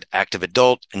selected active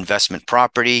adult, investment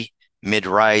property,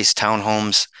 mid-rise,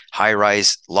 townhomes,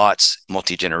 high-rise, lots,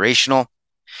 multi-generational.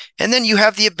 And then you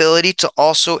have the ability to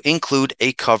also include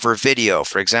a cover video.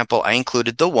 For example, I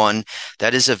included the one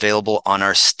that is available on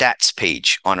our stats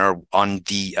page on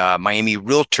the Miami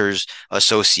Realtors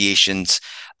Association's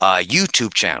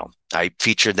YouTube channel. I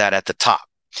featured that at the top.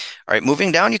 All right,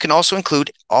 moving down, you can also include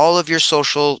all of your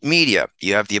social media.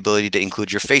 You have the ability to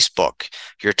include your Facebook,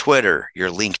 your Twitter, your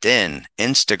LinkedIn,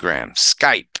 Instagram,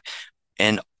 Skype,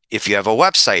 and if you have a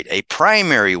website, a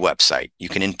primary website, you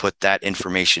can input that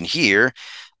information here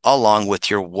along with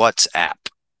your WhatsApp.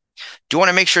 Do want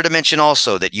to make sure to mention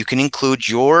also that you can include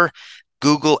your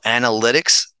Google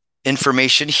Analytics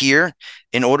information here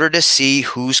in order to see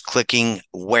who's clicking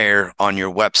where on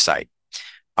your website.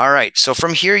 All right, so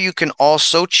from here, you can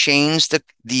also change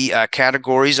the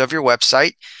categories of your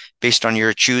website based on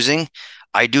your choosing.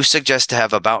 I do suggest to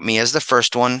have About Me as the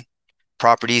first one,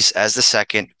 Properties as the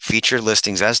second, Featured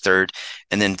Listings as third,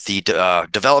 and then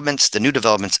the new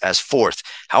developments as fourth.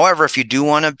 However, if you do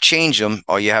want to change them,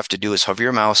 all you have to do is hover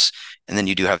your mouse, and then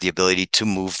you do have the ability to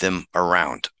move them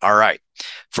around. All right,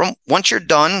 once you're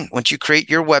done, once you create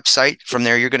your website, from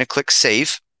there, you're going to click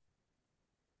Save.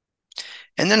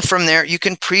 And then from there, you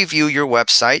can preview your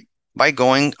website by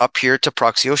going up here to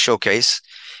Proxio Showcase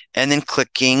and then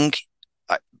clicking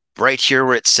right here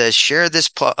where it says share this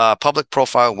public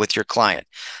profile with your client.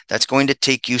 That's going to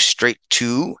take you straight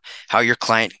to how your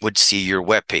client would see your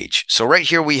web page. So right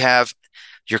here we have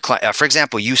your client. For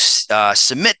example, you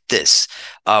submit this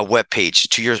web page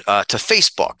to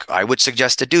Facebook. I would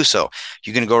suggest to do so.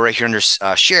 You're going to go right here under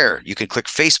share. You can click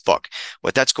Facebook.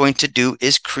 What that's going to do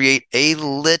is create a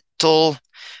little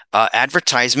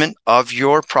advertisement of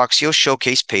your Proxio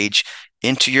Showcase page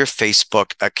into your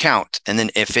Facebook account. And then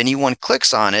if anyone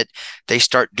clicks on it, they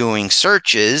start doing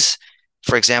searches.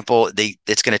 For example,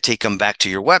 it's going to take them back to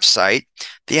your website.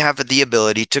 They have the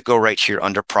ability to go right here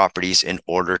under properties in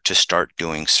order to start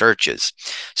doing searches.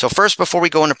 So first, before we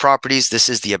go into properties, this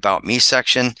is the About Me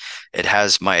section. It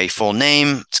has my full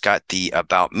name. It's got the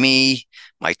About Me,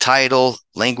 my title,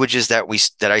 languages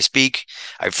that I speak.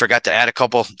 I forgot to add a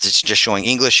couple. It's just showing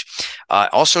English.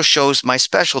 Also shows my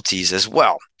specialties as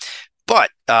well. But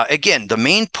again, the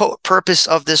main purpose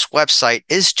of this website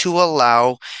is to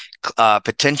allow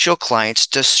potential clients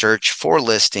to search for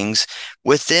listings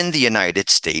within the United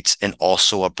States and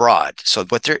also abroad. So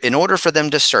in order for them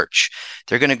to search,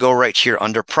 they're going to go right here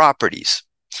under properties.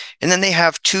 And then they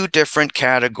have two different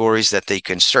categories that they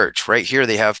can search. Right here,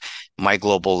 they have My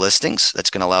Global Listings. That's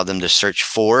going to allow them to search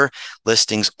for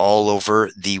listings all over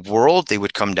the world. They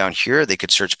would come down here. They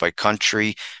could search by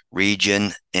country,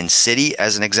 region, and city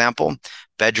as an example.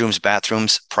 Bedrooms,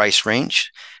 bathrooms, price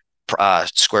range,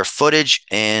 square footage,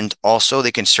 and also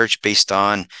they can search based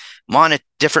on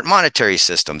different monetary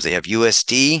systems. They have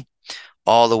USD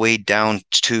all the way down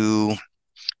to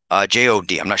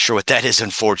JOD. I'm not sure what that is,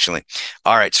 unfortunately.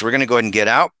 All right, so we're going to go ahead and get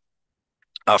out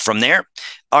from there.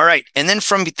 All right, and then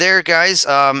from there, guys,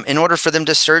 in order for them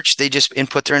to search, they just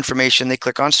input their information. They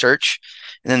click on search,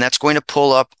 and then that's going to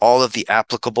pull up all of the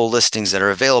applicable listings that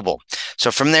are available.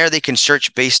 So from there, they can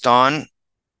search based on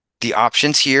the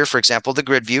options here, for example, the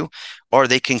grid view, or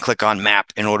they can click on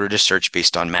map in order to search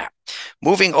based on map.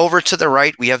 Moving over to the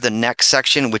right, we have the next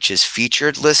section, which is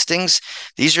featured listings.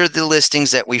 These are the listings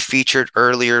that we featured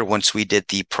earlier once we did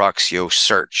the Proxio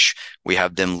search. We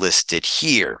have them listed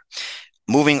here.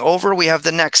 Moving over, we have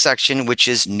the next section, which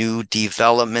is new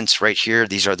developments right here.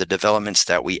 These are the developments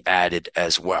that we added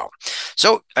as well.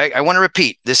 So I want to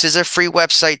repeat, this is a free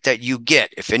website that you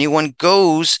get. If anyone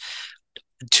goes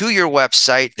to your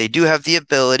website, they do have the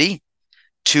ability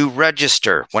to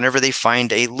register whenever they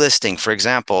find a listing. For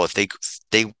example, if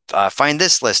they find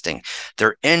this listing,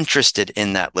 they're interested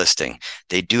in that listing,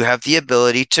 they do have the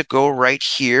ability to go right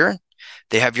here.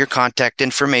 They have your contact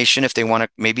information if they want to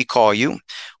maybe call you,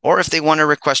 or if they want to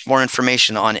request more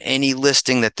information on any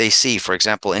listing that they see. For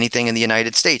example, anything in the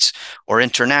United States or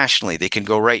internationally, they can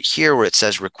go right here where it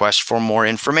says request for more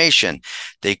information.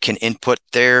 They can input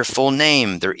their full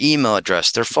name, their email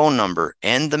address, their phone number,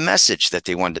 and the message that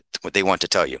they want to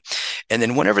tell you. And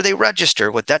then whenever they register,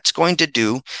 what that's going to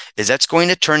do is that's going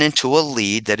to turn into a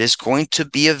lead that is going to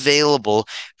be available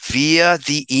via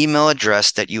the email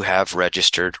address that you have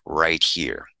registered right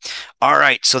here. All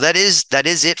right, so that is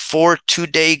it for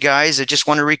today, guys. I just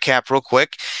want to recap real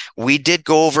quick. We did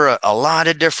go over a lot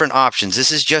of different options.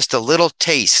 This is just a little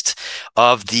taste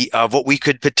of what we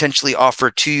could potentially offer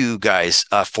to you guys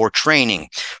for training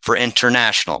for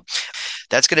international.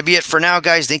 That's going to be it for now,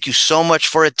 guys. Thank you so much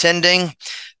for attending.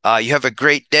 You have a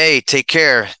great day. Take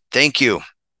care. Thank you.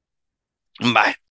 Bye.